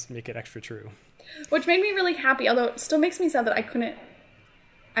 so that must make it extra true. Which made me really happy, although it still makes me sad that I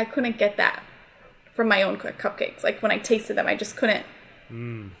couldn't get that from my own cupcakes. Like when I tasted them, I just couldn't.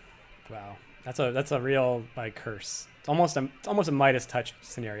 Wow, that's a real like curse. It's almost a Midas touch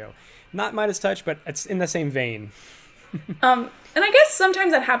scenario. Not Midas touch, but it's in the same vein. And I guess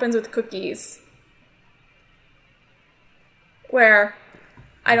sometimes that happens with cookies, where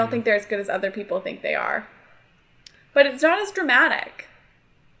I don't think they're as good as other people think they are. But it's not as dramatic.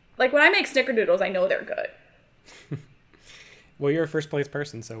 Like when I make snickerdoodles, I know they're good. Well, you're a first place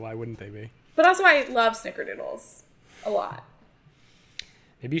person, so why wouldn't they be? But also I love snickerdoodles a lot.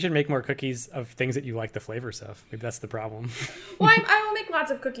 Maybe you should make more cookies of things that you like the flavors of. Maybe that's the problem. Well, I will make lots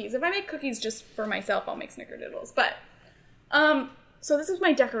of cookies. If I make cookies just for myself, I'll make snickerdoodles. But, so this is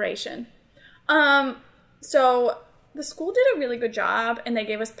my decoration. So the school did a really good job, and they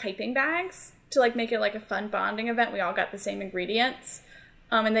gave us piping bags to, like, make it, like, a fun bonding event. We all got the same ingredients.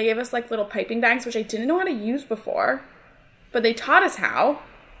 And they gave us, like, little piping bags, which I didn't know how to use before. But they taught us how.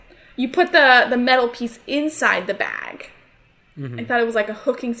 You put the metal piece inside the bag. I thought it was like a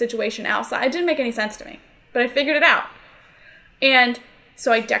hooking situation outside. It didn't make any sense to me, but I figured it out. And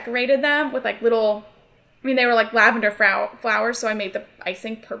so I decorated them with like little, they were like lavender flowers, so I made the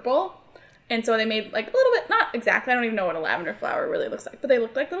icing purple. And so they made like a little bit, not exactly, I don't even know what a lavender flower really looks like, but they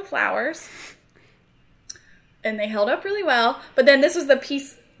looked like little flowers. And they held up really well. But then this was the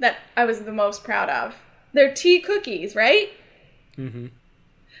piece that I was the most proud of. They're tea cookies, right? Mm-hmm.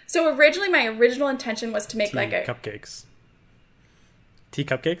 So originally, my original intention was to make like a... cupcakes. Tea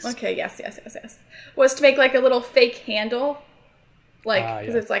cupcakes? Okay, yes. Was to make like a little fake handle. Like,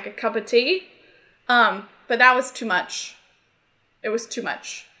 because it's like a cup of tea. But that was too much. It was too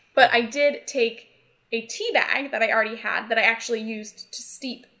much. But I did take a tea bag that I already had that I actually used to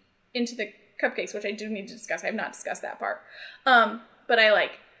steep into the cupcakes, which I do need to discuss. I have not discussed that part. But I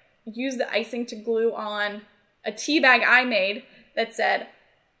like used the icing to glue on a tea bag I made that said,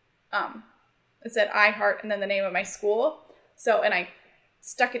 I Heart and then the name of my school. So, and I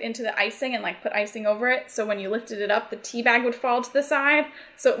stuck it into the icing and like put icing over it. So when you lifted it up, the tea bag would fall to the side.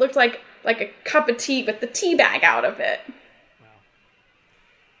 So it looked like a cup of tea, but the tea bag out of it. Wow.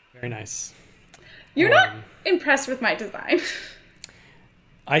 Very nice. You're not impressed with my design.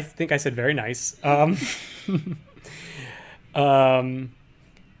 I think I said very nice. No,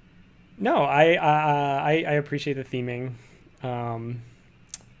 I appreciate the theming.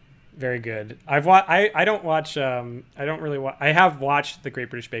 Very good. I don't watch. I don't really watch. I have watched the Great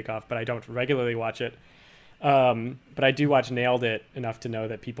British Bake Off, but I don't regularly watch it. But I do watch Nailed It enough to know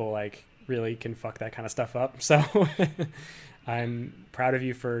that people like really can fuck that kind of stuff up. So I'm proud of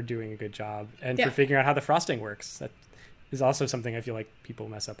you for doing a good job and for figuring out how the frosting works. That is also something I feel like people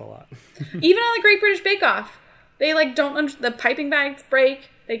mess up a lot. Even on the Great British Bake Off, they like the piping bags break.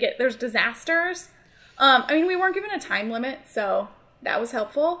 There's disasters. We weren't given a time limit, so that was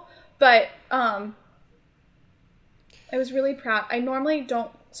helpful. But I was really proud. I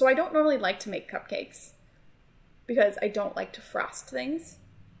don't normally like to make cupcakes because I don't like to frost things.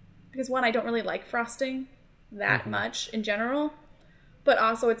 Because one, I don't really like frosting that much in general. But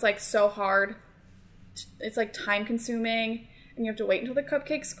also it's like so hard. It's like time consuming. And you have to wait until the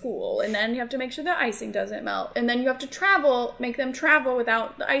cupcake's cool. And then you have to make sure the icing doesn't melt. And then you have to make them travel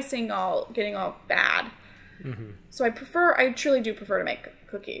without the icing getting all bad. Mm-hmm. So I truly do prefer to make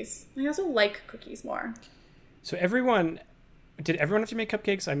cookies. I also like cookies more. So did everyone have to make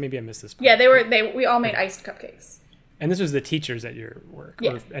cupcakes? Maybe I missed this part. Yeah, we all made iced cupcakes. And this was the teachers at your work?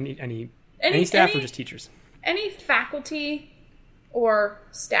 Yes. Or any staff or just teachers? Any faculty or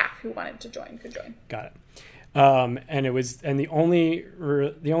staff who wanted to join could join. Got it. And the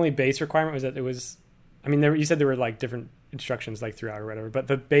only base requirement was that it was, you said there were like different instructions like throughout or whatever, but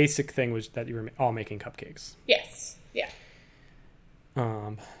the basic thing was that you were all making cupcakes. Yes. Yeah.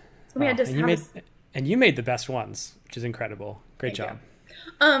 You made the best ones, which is incredible. Great job.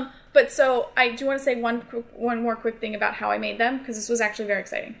 But so I do want to say one more quick thing about how I made them, because this was actually very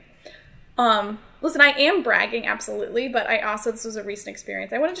exciting. Listen, I am bragging, absolutely, but this was a recent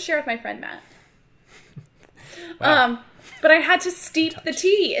experience I wanted to share with my friend Matt. Wow. But I had to steep the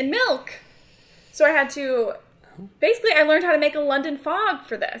tea in milk. So I had to, basically I learned how to make a London fog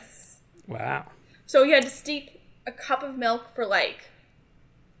for this. Wow. So you had to steep a cup of milk for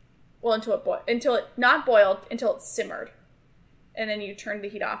until it not boiled, until it simmered. And then you turned the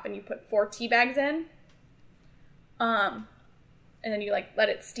heat off and you put 4 tea bags in. And then you let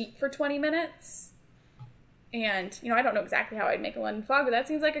it steep for 20 minutes. And, I don't know exactly how I'd make a London fog, but that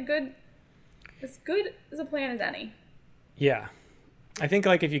seems like as good as a plan as any. Yeah. I think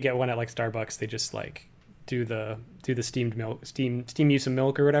like if you get one at like Starbucks, they just like do the steamed milk, steam you some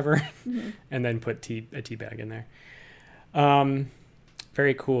milk or whatever, and then put a tea bag in there.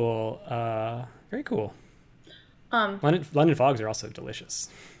 Very cool. Very cool. London fogs are also delicious.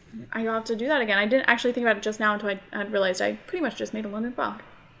 I'll have to do that again. I didn't actually think about it just now until I had realized I pretty much just made a London fog.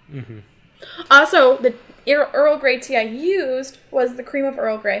 Mm-hmm. Also, the Earl Grey tea I used was the cream of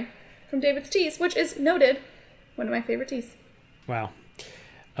Earl Grey from David's Teas, which is noted one of my favorite teas. Wow.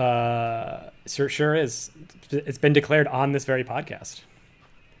 Sure is. It's been declared on this very podcast.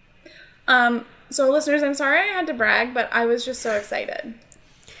 So listeners, I'm sorry I had to brag, but I was just so excited.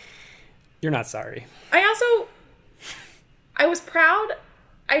 You're not sorry. I was proud.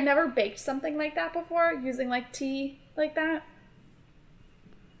 I never baked something like that before, using like tea like that.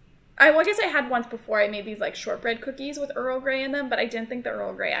 I guess I had once before. I made these like shortbread cookies with Earl Grey in them, but I didn't think the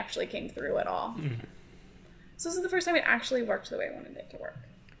Earl Grey actually came through at all. Mm-hmm. So this is the first time it actually worked the way I wanted it to work.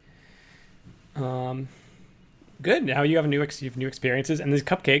 Good. Now you have new experiences, and these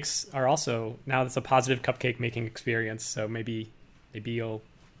cupcakes are also now that's a positive cupcake making experience. So maybe you'll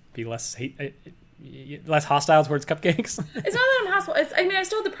be less hostile towards cupcakes. It's not that I'm hostile. I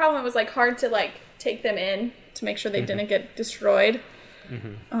still had the problem. It was like hard to like take them in to make sure they didn't get destroyed,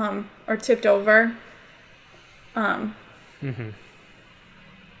 or tipped over. But you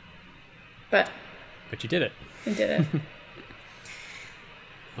did it. I did it.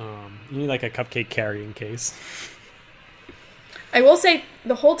 You need like a cupcake carrying case. I will say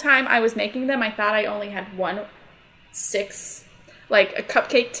the whole time I was making them, I thought I only had like a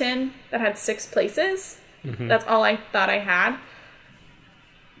cupcake tin that had 6 places. Mm-hmm. That's all I thought I had.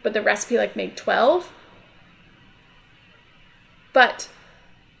 But the recipe like made 12. But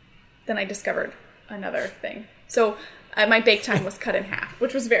then I discovered another thing. So my bake time was cut in half,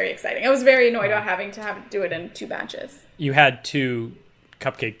 which was very exciting. I was very annoyed about having to do it in 2 batches. You had 2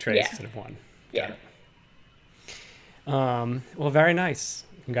 cupcake trays instead of 1. Yeah. Well, very nice.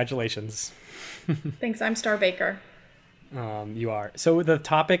 Congratulations. Thanks. I'm Star Baker. You are. So the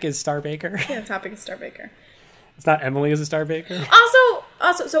topic is Star Baker? Yeah, the topic is Star Baker. It's not Emily as a Star Baker?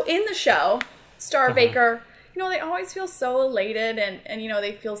 Also, so in the show, Star Baker, they always feel so elated and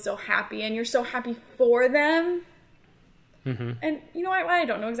they feel so happy and you're so happy for them. Mm-hmm. And I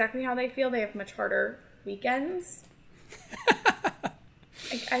don't know exactly how they feel. They have much harder weekends.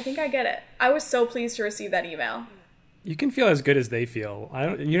 I think I get it. I was so pleased to receive that email. You can feel as good as they feel.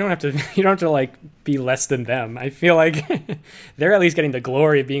 You don't have to like be less than them. I feel like they're at least getting the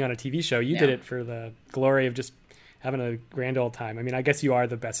glory of being on a TV show. You did it for the glory of just having a grand old time. I mean, I guess you are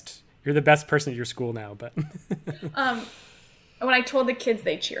the best. You're the best person at your school now, but when I told the kids,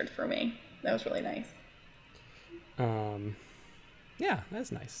 they cheered for me. That was really nice. Yeah,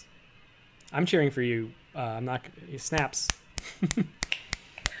 that's nice. I'm cheering for you. I'm not snaps.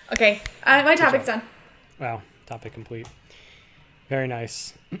 Okay, my topic's done. Wow, topic complete. Very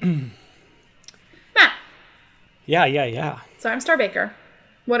nice. Matt. Yeah. So I'm Star Baker.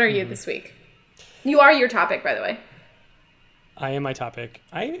 What are you this week? You are your topic, by the way. I am my topic.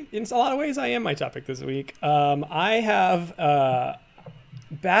 In a lot of ways, I am my topic this week. I have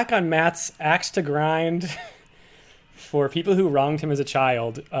back on Matt's axe to grind for people who wronged him as a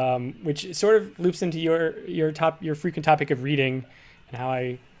child, which sort of loops into your frequent topic of reading and how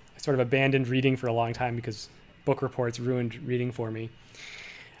I sort of abandoned reading for a long time because book reports ruined reading for me.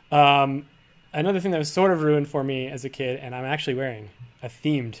 Another thing that was sort of ruined for me as a kid, and I'm actually wearing a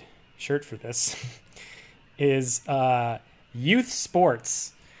themed shirt for this, is youth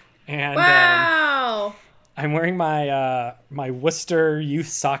sports. And wow! I'm wearing my my Worcester youth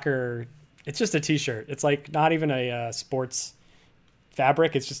soccer. It's just a t-shirt. It's like not even a sports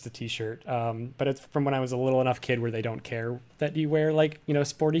fabric. It's just a t-shirt. But it's from when I was a little enough kid where they don't care that you wear like,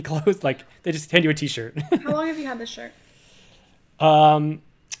 sporty clothes. Like they just hand you a t-shirt. How long have you had this shirt?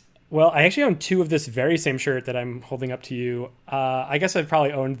 Well, I actually own 2 of this very same shirt that I'm holding up to you. I guess I've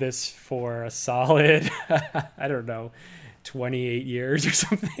probably owned this for a solid, I don't know, 28 years or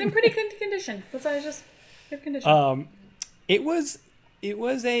something. It's in pretty good condition. Just good condition. It was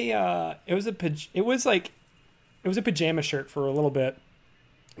a pajama shirt for a little bit.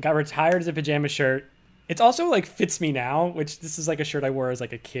 Got retired as a pajama shirt. It's also like fits me now, which this is like a shirt I wore as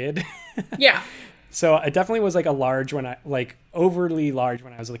like a kid. Yeah. So it definitely was like overly large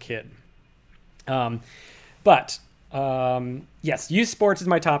when I was a kid. Yes, youth sports is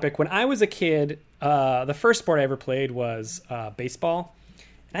my topic. When I was a kid, the first sport I ever played was baseball.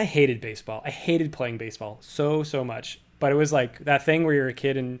 And I hated baseball. I hated playing baseball so much. But it was like that thing where you're a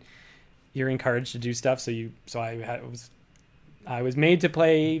kid and you're encouraged to do stuff. So I was made to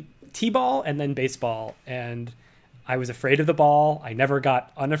play t-ball and then baseball, and I was afraid of the ball. I never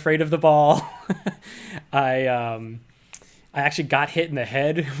got unafraid of the ball. I actually got hit in the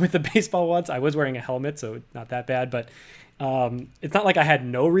head with a baseball once. I was wearing a helmet, so not that bad, but it's not like I had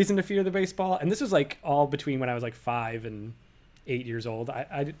no reason to fear the baseball. And this was like all between when I was like 5 and 8 years old.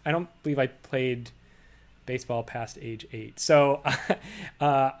 I don't believe I played baseball past age 8. So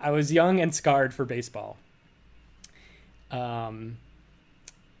I was young and scarred for baseball. And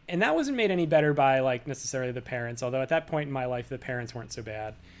that wasn't made any better by like necessarily the parents, although at that point in my life, the parents weren't so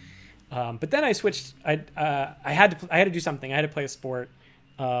bad. But then I switched. I had to do something. I had to play a sport.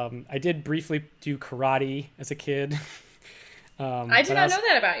 I did briefly do karate as a kid. I did not know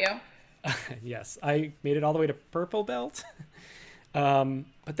that about you. Yes, I made it all the way to purple belt.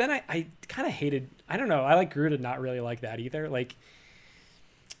 But then I kind of hated. I don't know. I like grew to not really like that either. Like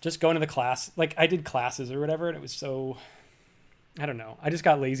just going to the class. Like I did classes or whatever, and it was so. I don't know. I just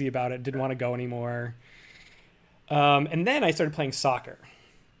got lazy about it. Didn't want to go anymore. And then I started playing soccer.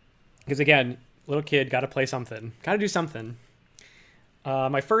 Because again, little kid, got to play something. Got to do something.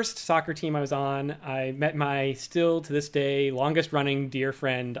 My first soccer team I was on, I met my still to this day longest running dear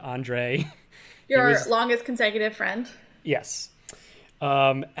friend, Andre. Your longest consecutive friend? Yes.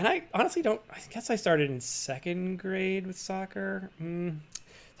 And I honestly I guess I started in 2nd grade with soccer.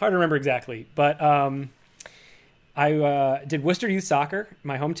 It's hard to remember exactly. But I did Worcester Youth Soccer,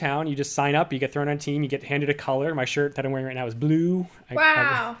 my hometown. You just sign up, you get thrown on a team, you get handed a color. My shirt that I'm wearing right now is blue.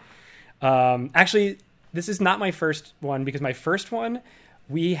 Wow. Actually, this is not my first one, because my first one,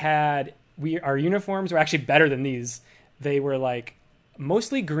 our uniforms were actually better than these. They were like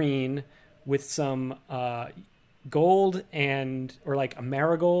mostly green with some gold or like a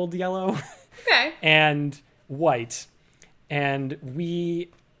marigold yellow. Okay. And white. And we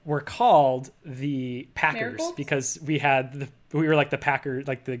were called the Packers Marigolds? because we were like the Packers,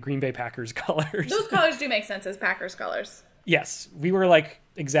 like the Green Bay Packers colors. Those colors do make sense as Packers colors. Yes, we were like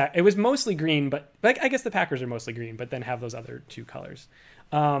it was mostly green, but like I guess the Packers are mostly green, but then have those other 2 colors.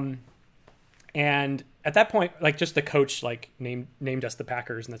 And at that point, like just the coach like named us the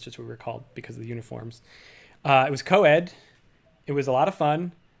Packers, and that's just what we were called because of the uniforms. It was co-ed. It was a lot of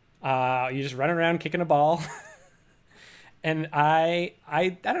fun. You just running around kicking a ball. And I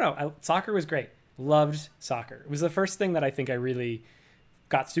don't know. Soccer was great. Loved soccer. It was the first thing that I think I really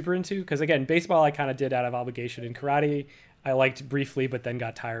got super into. Because again, baseball I kind of did out of obligation. And karate I liked briefly, but then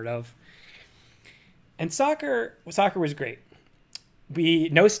got tired of. And soccer was great.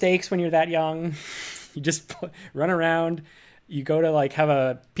 No stakes when you're that young. You just run around. You go to like have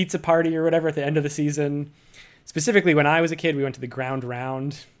a pizza party or whatever at the end of the season. Specifically, when I was a kid, we went to the Ground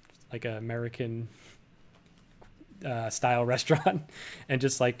Round, like an American style restaurant, and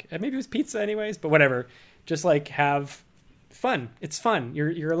just like maybe it was pizza anyways, but whatever, just like have fun. It's fun.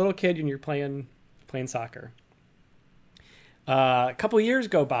 You're a little kid and you're playing soccer. A couple of years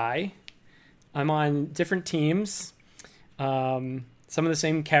go by. I'm on different teams. Some of the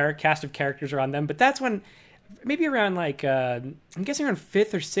same cast of characters are on them, but that's when maybe around like I'm guessing around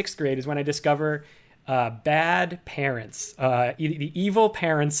 5th or 6th grade is when I discover bad parents, the evil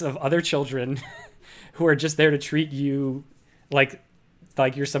parents of other children who are just there to treat you like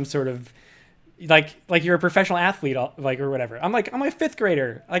you're some sort of like you're a professional athlete, like, or whatever. I'm a 5th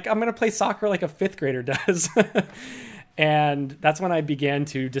grader. Like I'm going to play soccer like a 5th grader does. And that's when I began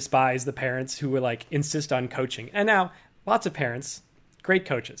to despise the parents who would like insist on coaching. And now lots of parents, great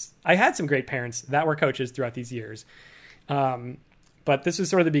coaches. I had some great parents that were coaches throughout these years. But this was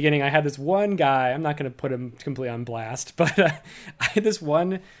sort of the beginning. I had this one guy, I'm not going to put him completely on blast, but I had this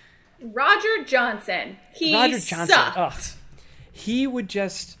one. Roger Johnson. He sucked. Oh, he would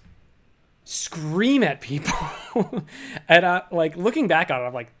just scream at people. And like looking back on it,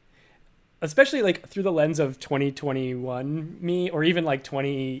 I'm like, especially like through the lens of 2021 me, or even like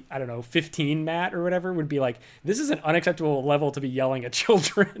 15 Matt or whatever, would be like, this is an unacceptable level to be yelling at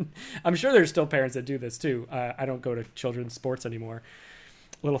children. I'm sure there's still parents that do this too. I don't go to children's sports anymore.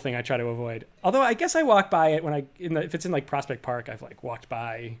 Little thing I try to avoid. Although I guess I walk by it when if it's in like Prospect Park, I've like walked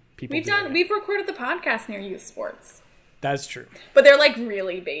by people. We've recorded the podcast near youth sports. That's true. But they're like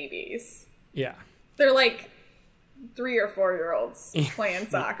really babies. Yeah. They're like 3 or 4 year olds playing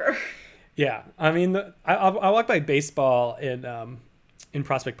soccer. Yeah, I mean, I walk by baseball in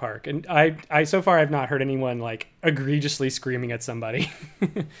Prospect Park, and I so far have not heard anyone like egregiously screaming at somebody,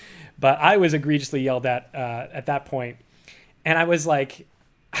 but I was egregiously yelled at that point, and I was like,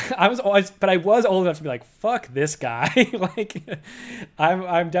 I was old enough to be like, fuck this guy. Like,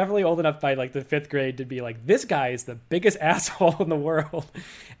 I'm definitely old enough by like the 5th grade to be like, this guy is the biggest asshole in the world.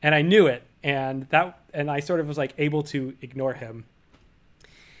 And I knew it. And I sort of was like able to ignore him.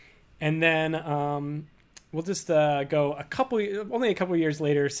 And then, we'll just go only a couple years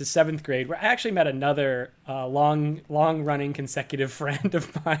later to 7th grade, where I actually met another long running consecutive friend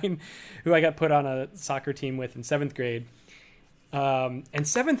of mine who I got put on a soccer team with in 7th grade. And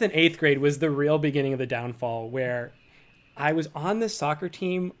 7th and 8th grade was the real beginning of the downfall, where I was on this soccer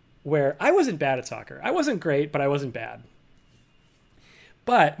team where I wasn't bad at soccer. I wasn't great, but I wasn't bad.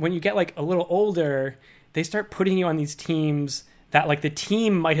 But when you get like a little older, they start putting you on these teams that like the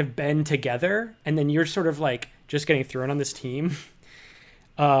team might have been together, and then you're sort of like just getting thrown on this team,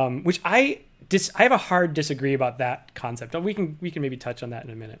 which I have a hard disagree about that concept. We can maybe touch on that in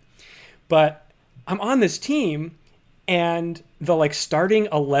a minute. But I'm on this team, and the like starting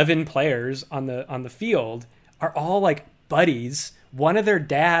 11 players on the field are all like buddies. One of their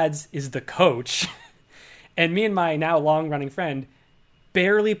dads is the coach, and me and my now long running friend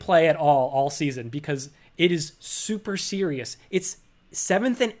barely play at all season because it is super serious. It's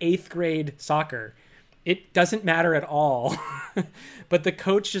 7th and 8th grade soccer. It doesn't matter at all. But the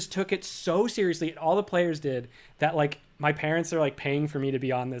coach just took it so seriously, and all the players did, that like my parents are like paying for me to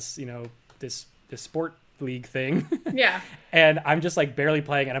be on this, this sport league thing. Yeah. And I'm just like barely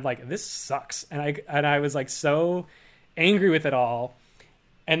playing, and I'm like, this sucks. And I was like so angry with it all.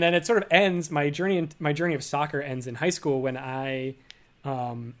 And then it sort of ends, my journey of soccer ends in high school when I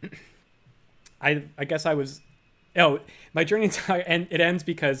guess I was, my journey and it ends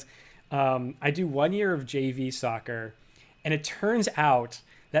because I do 1 year of JV soccer, and it turns out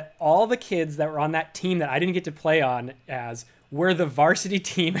that all the kids that were on that team that I didn't get to play on as were the varsity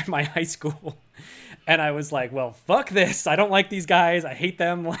team at my high school. And I was like, well, fuck this. I don't like these guys. I hate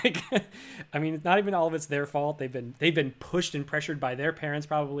them. Like, I mean, not even all of it's their fault. They've been pushed and pressured by their parents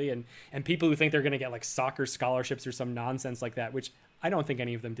probably, and people who think they're going to get like soccer scholarships or some nonsense like that, which I don't think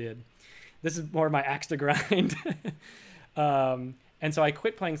any of them did. This is more my axe to grind. And so I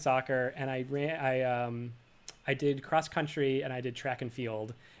quit playing soccer, and I did cross country, and I did track and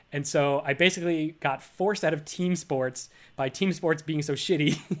field. And so I basically got forced out of team sports by team sports being so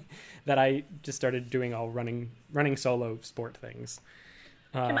shitty that I just started doing all running solo sport things.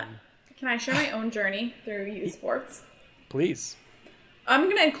 Can I share my own journey through youth sports? Please. I'm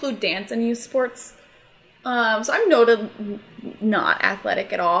going to include dance in youth sports. So I'm noted not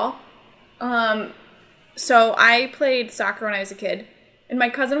athletic at all. So I played soccer when I was a kid, and my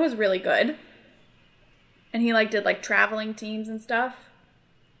cousin was really good. And he did traveling teams and stuff.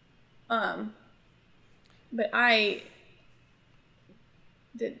 But I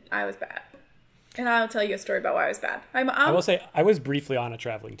was bad. And I'll tell you a story about why I was bad. I will say I was briefly on a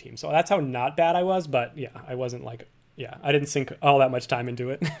traveling team, so that's how not bad I was, but yeah, I wasn't I didn't sink all that much time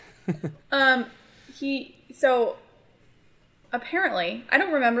into it. So apparently, I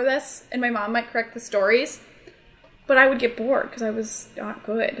don't remember this, and my mom might correct the stories, but I would get bored because I was not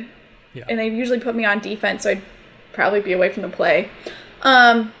good. Yeah. And they usually put me on defense, so I'd probably be away from the play.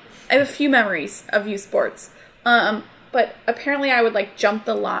 I have a few memories of youth sports. But apparently I would jump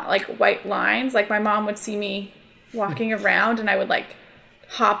the white lines. My mom would see me walking around, and I would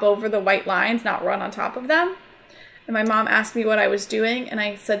hop over the white lines, not run on top of them. And my mom asked me what I was doing, and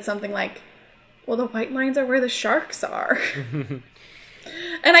I said something like, well, the white lines are where the sharks are.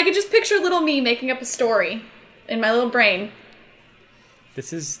 And I could just picture little me making up a story in my little brain.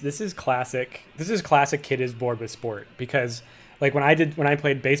 This is classic. This is classic kid is bored with sport, because when I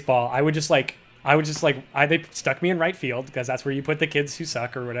played baseball, they stuck me in right field because that's where you put the kids who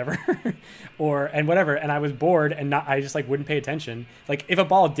suck or whatever, and I was bored and I just wouldn't pay attention. If a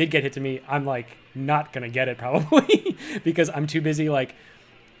ball did get hit to me, I'm not gonna get it probably because I'm too busy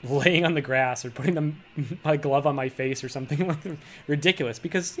laying on the grass or putting my glove on my face or something ridiculous,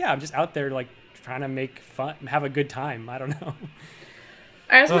 because I'm just out there trying to make fun, have a good time. I don't know.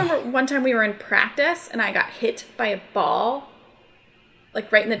 I just remember one time we were in practice and I got hit by a ball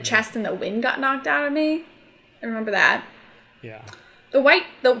right in the chest, and the wind got knocked out of me. I remember that. Yeah.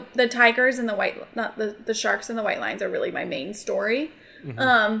 The tigers and the sharks and the white lines are really my main story.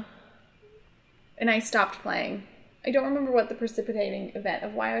 Mm-hmm. And I stopped playing. I don't remember what the precipitating event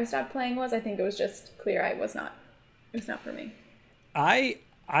of why I stopped playing was. I think it was just clear it was not for me. I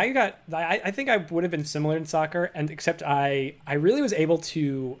think I would have been similar in soccer, and except I really was able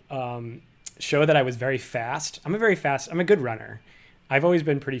to show that I was very fast. I'm a good runner. I've always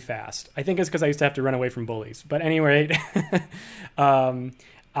been pretty fast. I think it's because I used to have to run away from bullies. But anyway,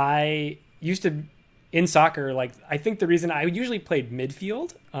 I used to in soccer, like I think the reason I usually played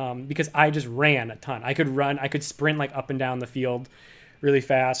midfield, because I just ran a ton. I could sprint like up and down the field really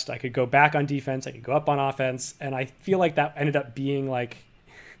fast. I could go back on defense. I could go up on offense. And I feel like that ended up being like,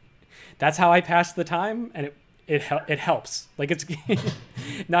 that's how I passed the time. And it helps. Like it's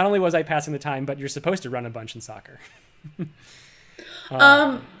not only was I passing the time, but you're supposed to run a bunch in soccer.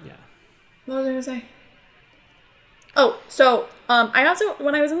 Yeah. What was I gonna say? Oh, so I also,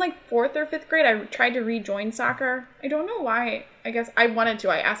 when I was in like 4th or 5th grade, I tried to rejoin soccer. I don't know why. I guess I wanted to.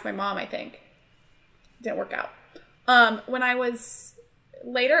 I asked my mom, I think. It didn't work out. When I was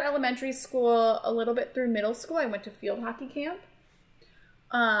later elementary school, a little bit through middle school, I went to field hockey camp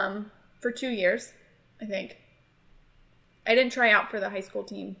for 2 years, I think. I didn't try out for the high school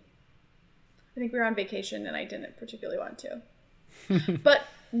team. I think we were on vacation and I didn't particularly want to. But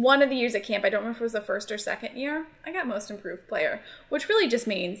one of the years at camp, I don't remember if it was the first or second year, I got most improved player, which really just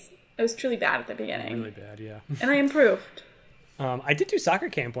means I was truly bad at the beginning. Really bad, yeah. And I improved. I did do soccer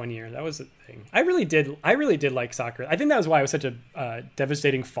camp one year. That was a thing. I really did like soccer. I think that was why it was such a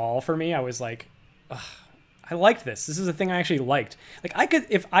devastating fall for me. I was like, ugh, I liked this. This is a thing I actually liked. Like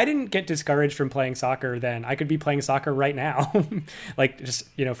if I didn't get discouraged from playing soccer, then I could be playing soccer right now, like just,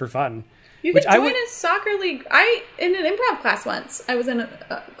 for fun. You could join a soccer league. In an improv class once, I was in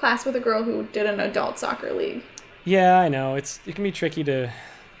a class with a girl who did an adult soccer league. Yeah, I know. It can be tricky to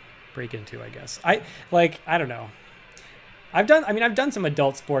break into, I guess. I don't know. I've done some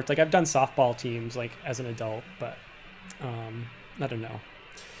adult sports. Like I've done softball teams like as an adult, but I don't know.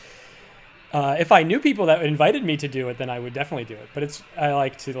 If I knew people that invited me to do it, then I would definitely do it. But I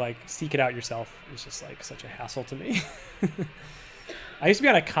like to seek it out yourself. It's just like such a hassle to me. I used to be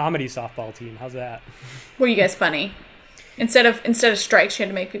on a comedy softball team. How's that? Were you guys funny? Instead of strikes, you had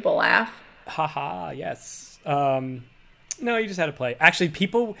to make people laugh. Haha, yes. No, you just had to play. Actually,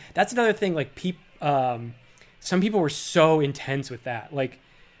 that's another thing. Like some people were so intense with that. Like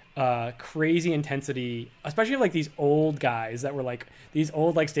crazy intensity, especially like these old guys that were like these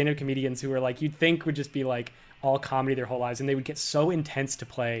old like stand-up comedians who were like you'd think would just be like all comedy their whole lives, and they would get so intense to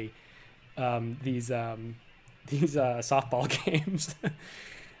play these softball games.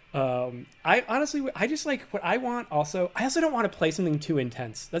 I honestly, I just like what I want. I also don't want to play something too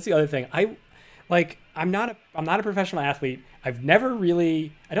intense. That's the other thing. I'm not a professional athlete. I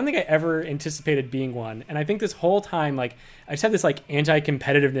don't think I ever anticipated being one. And I think this whole time, like I just have this like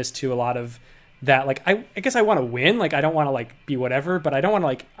anti-competitiveness to a lot of that. Like, I guess I want to win. Like, I don't want to like be whatever, but I don't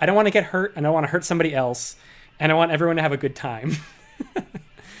want to get hurt, and I don't want to hurt somebody else. And I want everyone to have a good time.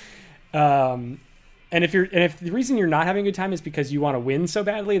 And if the reason you're not having a good time is because you want to win so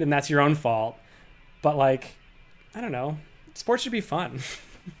badly, then that's your own fault. But like, I don't know, sports should be fun.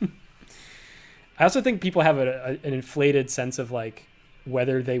 I also think people have an inflated sense of like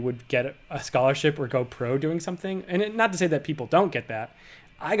whether they would get a scholarship or go pro doing something. And not to say that people don't get that.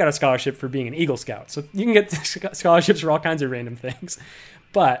 I got a scholarship for being an Eagle Scout, so you can get scholarships for all kinds of random things.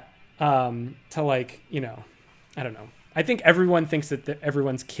 But to like, I don't know. I think everyone thinks that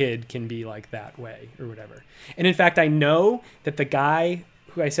everyone's kid can be like that way or whatever. And in fact, I know that the guy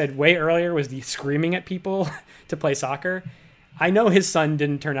who I said way earlier was screaming at people to play soccer, I know his son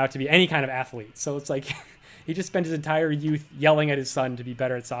didn't turn out to be any kind of athlete. So it's like he just spent his entire youth yelling at his son to be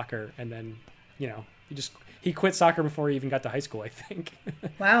better at soccer. And then, he quit soccer before he even got to high school, I think.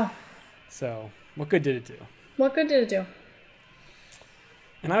 Wow. So what good did it do? What good did it do?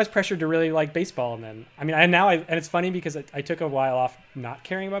 And I was pressured to really like baseball. And then, and it's funny because I took a while off not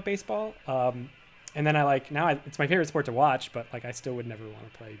caring about baseball. And then it's my favorite sport to watch, but like I still would never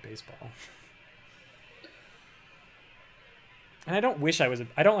want to play baseball. And I don't wish I was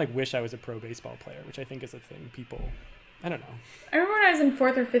a pro baseball player, which I think is a thing people, I don't know. I remember when I was in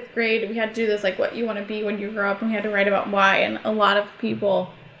 4th or 5th grade, we had to do this, like what you want to be when you grow up, and we had to write about why. And a lot of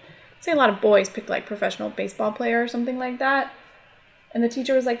people, a lot of boys picked like professional baseball player or something like that. And the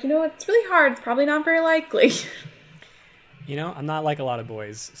teacher was like, it's really hard. It's probably not very likely. I'm not like a lot of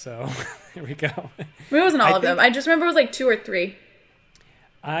boys, so here we go. It wasn't all of them. I just remember it was like 2 or 3.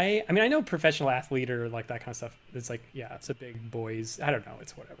 I know professional athlete or like that kind of stuff. It's like, yeah, it's a big boys. I don't know.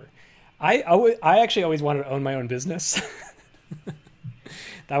 It's whatever. I actually always wanted to own my own business.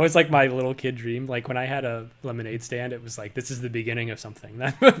 That was like my little kid dream. Like when I had a lemonade stand, it was like, this is the beginning of something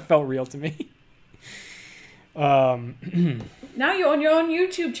that felt real to me. Now you own your own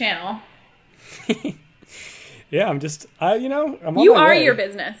YouTube channel. Yeah, I'm on my way. You are your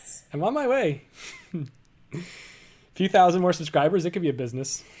business. I'm on my way. A few thousand more subscribers, it could be a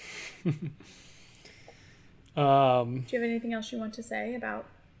business. Do you have anything else you want to say about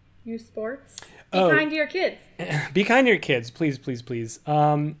youth sports? Be kind to your kids. Be kind to your kids, please, please, please.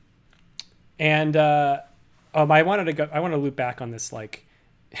 And And I wanted to loop back on this, like,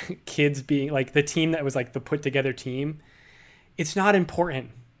 kids being like the team that was like the put together team. It's not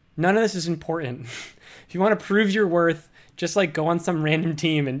important. None of this is important. If you want to prove your worth, just like go on some random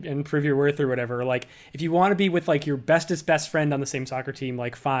team and prove your worth or whatever. Like, if you want to be with like your bestest best friend on the same soccer team,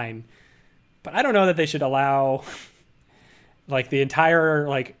 like, fine. But I don't know that they should allow like the entire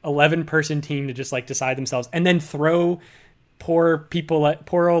like 11-person team to just like decide themselves and then throw poor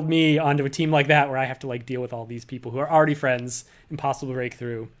old me onto a team like that where I have to like deal with all these people who are already friends. Impossible to break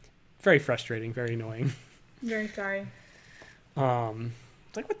through. Very frustrating. Very annoying. Very sorry.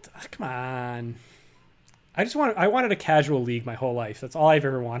 It's like, what? Come on. I wanted a casual league my whole life. That's all I've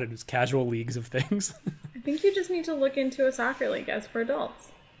ever wanted, was casual leagues of things. I think you just need to look into a soccer league as for adults.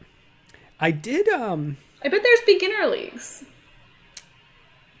 I did. I bet there's beginner leagues.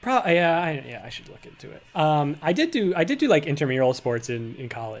 Probably, I should look into it. I did do like intramural sports in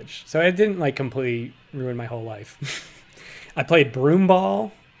college, so it didn't like completely ruin my whole life. I played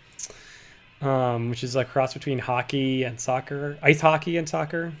broomball, which is a cross between hockey and soccer, ice hockey and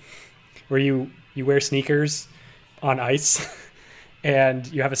soccer, where you wear sneakers on ice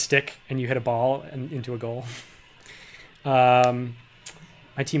and you have a stick and you hit a ball into a goal. My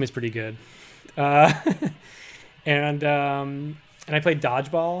team is pretty good. And I played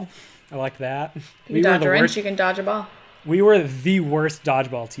dodgeball. I liked that. You dodge a wrench, you can dodge a ball. We were the worst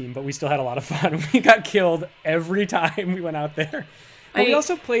dodgeball team, but we still had a lot of fun. We got killed every time we went out there. But we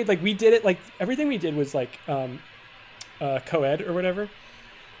also played, like, we did it, like, everything we did was, like, co-ed or whatever.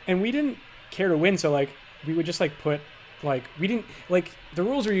 And we didn't care to win, so, like, we would just, like, put, like, we didn't, like, the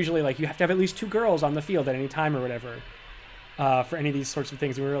rules were usually, like, you have to have at least 2 girls on the field at any time or whatever for any of these sorts of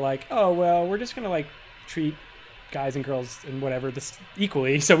things. And we were like, oh, well, we're just going to, like, treat guys and girls and whatever this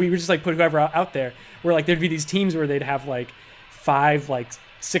equally. So we would just, like, put whoever out there. Where, like, there'd be these teams where they'd have, like, 5, like,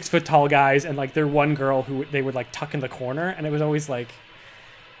 6-foot tall guys and, like, their one girl who they would, like, tuck in the corner. And it was always, like,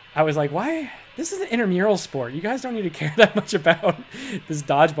 I was like, why? This is an intramural sport. You guys don't need to care that much about this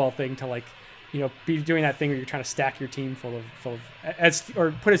dodgeball thing to, like, you know, be doing that thing where you're trying to stack your team full of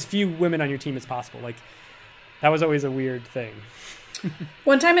or put as few women on your team as possible. Like, that was always a weird thing.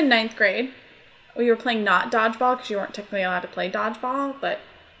 One time in 9th grade, we were playing not dodgeball because you weren't technically allowed to play dodgeball, but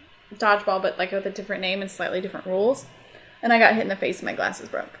like with a different name and slightly different rules. And I got hit in the face and my glasses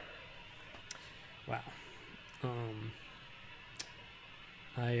broke. Wow.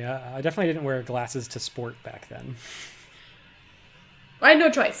 I definitely didn't wear glasses to sport back then. I had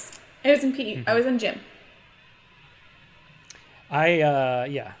no choice. I was in PE. Mm-hmm. I was in gym. I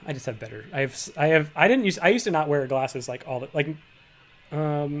just have better. I used to not wear glasses like all the, like,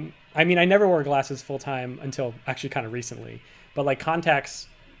 I mean, I never wore glasses full time until actually kind of recently, but like contacts,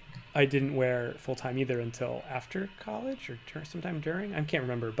 I didn't wear full time either until after college or sometime during. I can't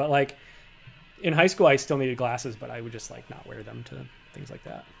remember, but like in high school, I still needed glasses, but I would just like not wear them to things like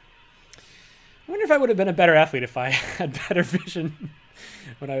that. I wonder if I would have been a better athlete if I had better vision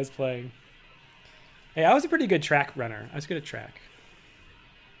when I was playing. Hey, I was a pretty good track runner. I was good at track.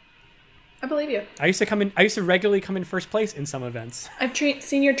 I believe you. I used to regularly come in first place in some events. I've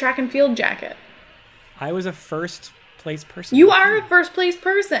seen your track and field jacket. I was a first place person. You are a first place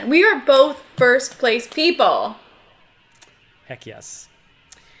person. We are both first place people. Heck yes.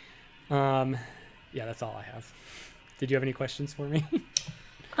 Yeah, that's all I have. Did you have any questions for me?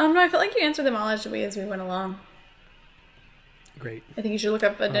 No, I felt like you answered them all as we went along. Great. I think you should look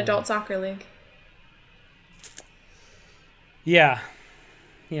up an adult soccer league. Yeah.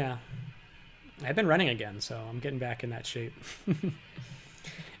 I've been running again, so I'm getting back in that shape.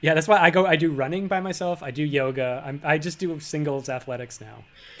 Yeah, that's why I do running by myself. I do yoga. I just do singles athletics now.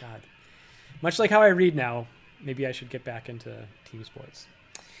 God. Much like how I read now, maybe I should get back into team sports.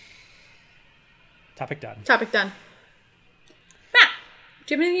 Topic done. Matt,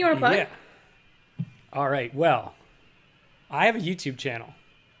 do you have anything you want to plug? Yeah. All right, well, I have a YouTube channel.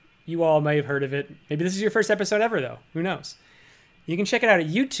 You all may have heard of it. Maybe this is your first episode ever, though. Who knows? You can check it out at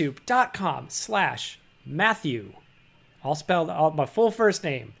youtube.com/Matthew. All spelled out, my full first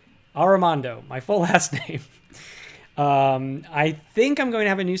name. Armando, my full last name. I think I'm going to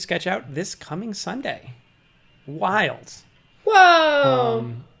have a new sketch out this coming Sunday. Wild.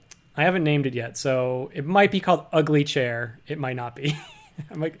 Whoa! I haven't named it yet, so it might be called Ugly Chair. It might not be.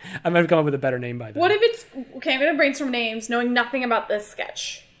 I might come up with a better name by then. What if it's... Okay, I'm going to brainstorm names knowing nothing about this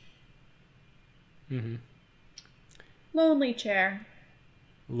sketch. Mm-hmm. Lonely chair.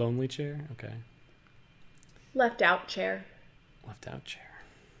 Lonely chair? Okay. Left out chair. Left out chair.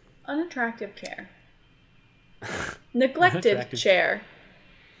 Unattractive chair. Neglected chair.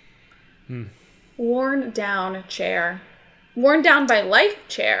 Worn down chair. Worn down by life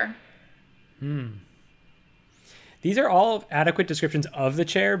chair. These are all adequate descriptions of the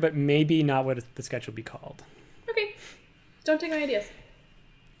chair, but maybe not what the sketch will be called. Okay. Don't take my ideas.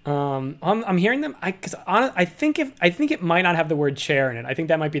 I'm hearing them. I think it might not have the word chair in it. I think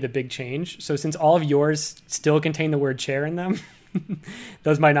that might be the big change. So since all of yours still contain the word chair in them,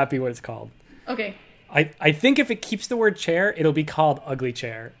 those might not be what it's called. Okay. I think if it keeps the word chair, it'll be called ugly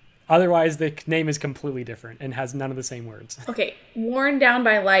chair. Otherwise, the name is completely different and has none of the same words. Okay. Worn down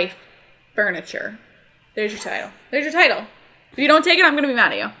by life furniture. There's your title. If you don't take it, I'm going to be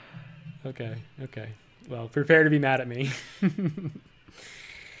mad at you. Okay. Well, prepare to be mad at me.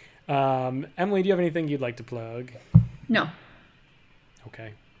 Emily, do you have anything you'd like to plug? No.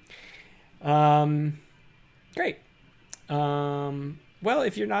 Okay. Great. Well,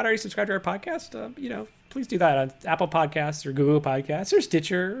 if you're not already subscribed to our podcast, please do that on Apple Podcasts or Google Podcasts or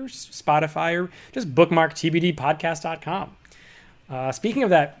Stitcher or Spotify, or just bookmark tbdpodcast.com. Speaking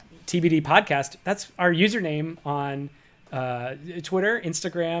of that TBD podcast, that's our username on Twitter,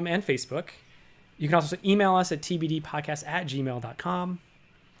 Instagram, and Facebook. You can also email us at tbdpodcast@gmail.com.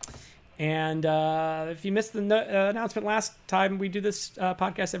 And if you missed the announcement last time, we do this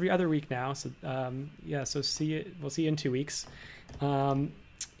podcast every other week now. So so we'll see you in 2 weeks.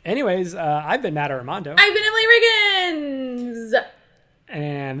 Anyways, I've been Matt Armando. I've been Emily Riggins.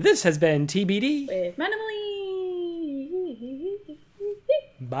 And this has been TBD with Matt and Emily.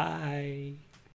 Bye.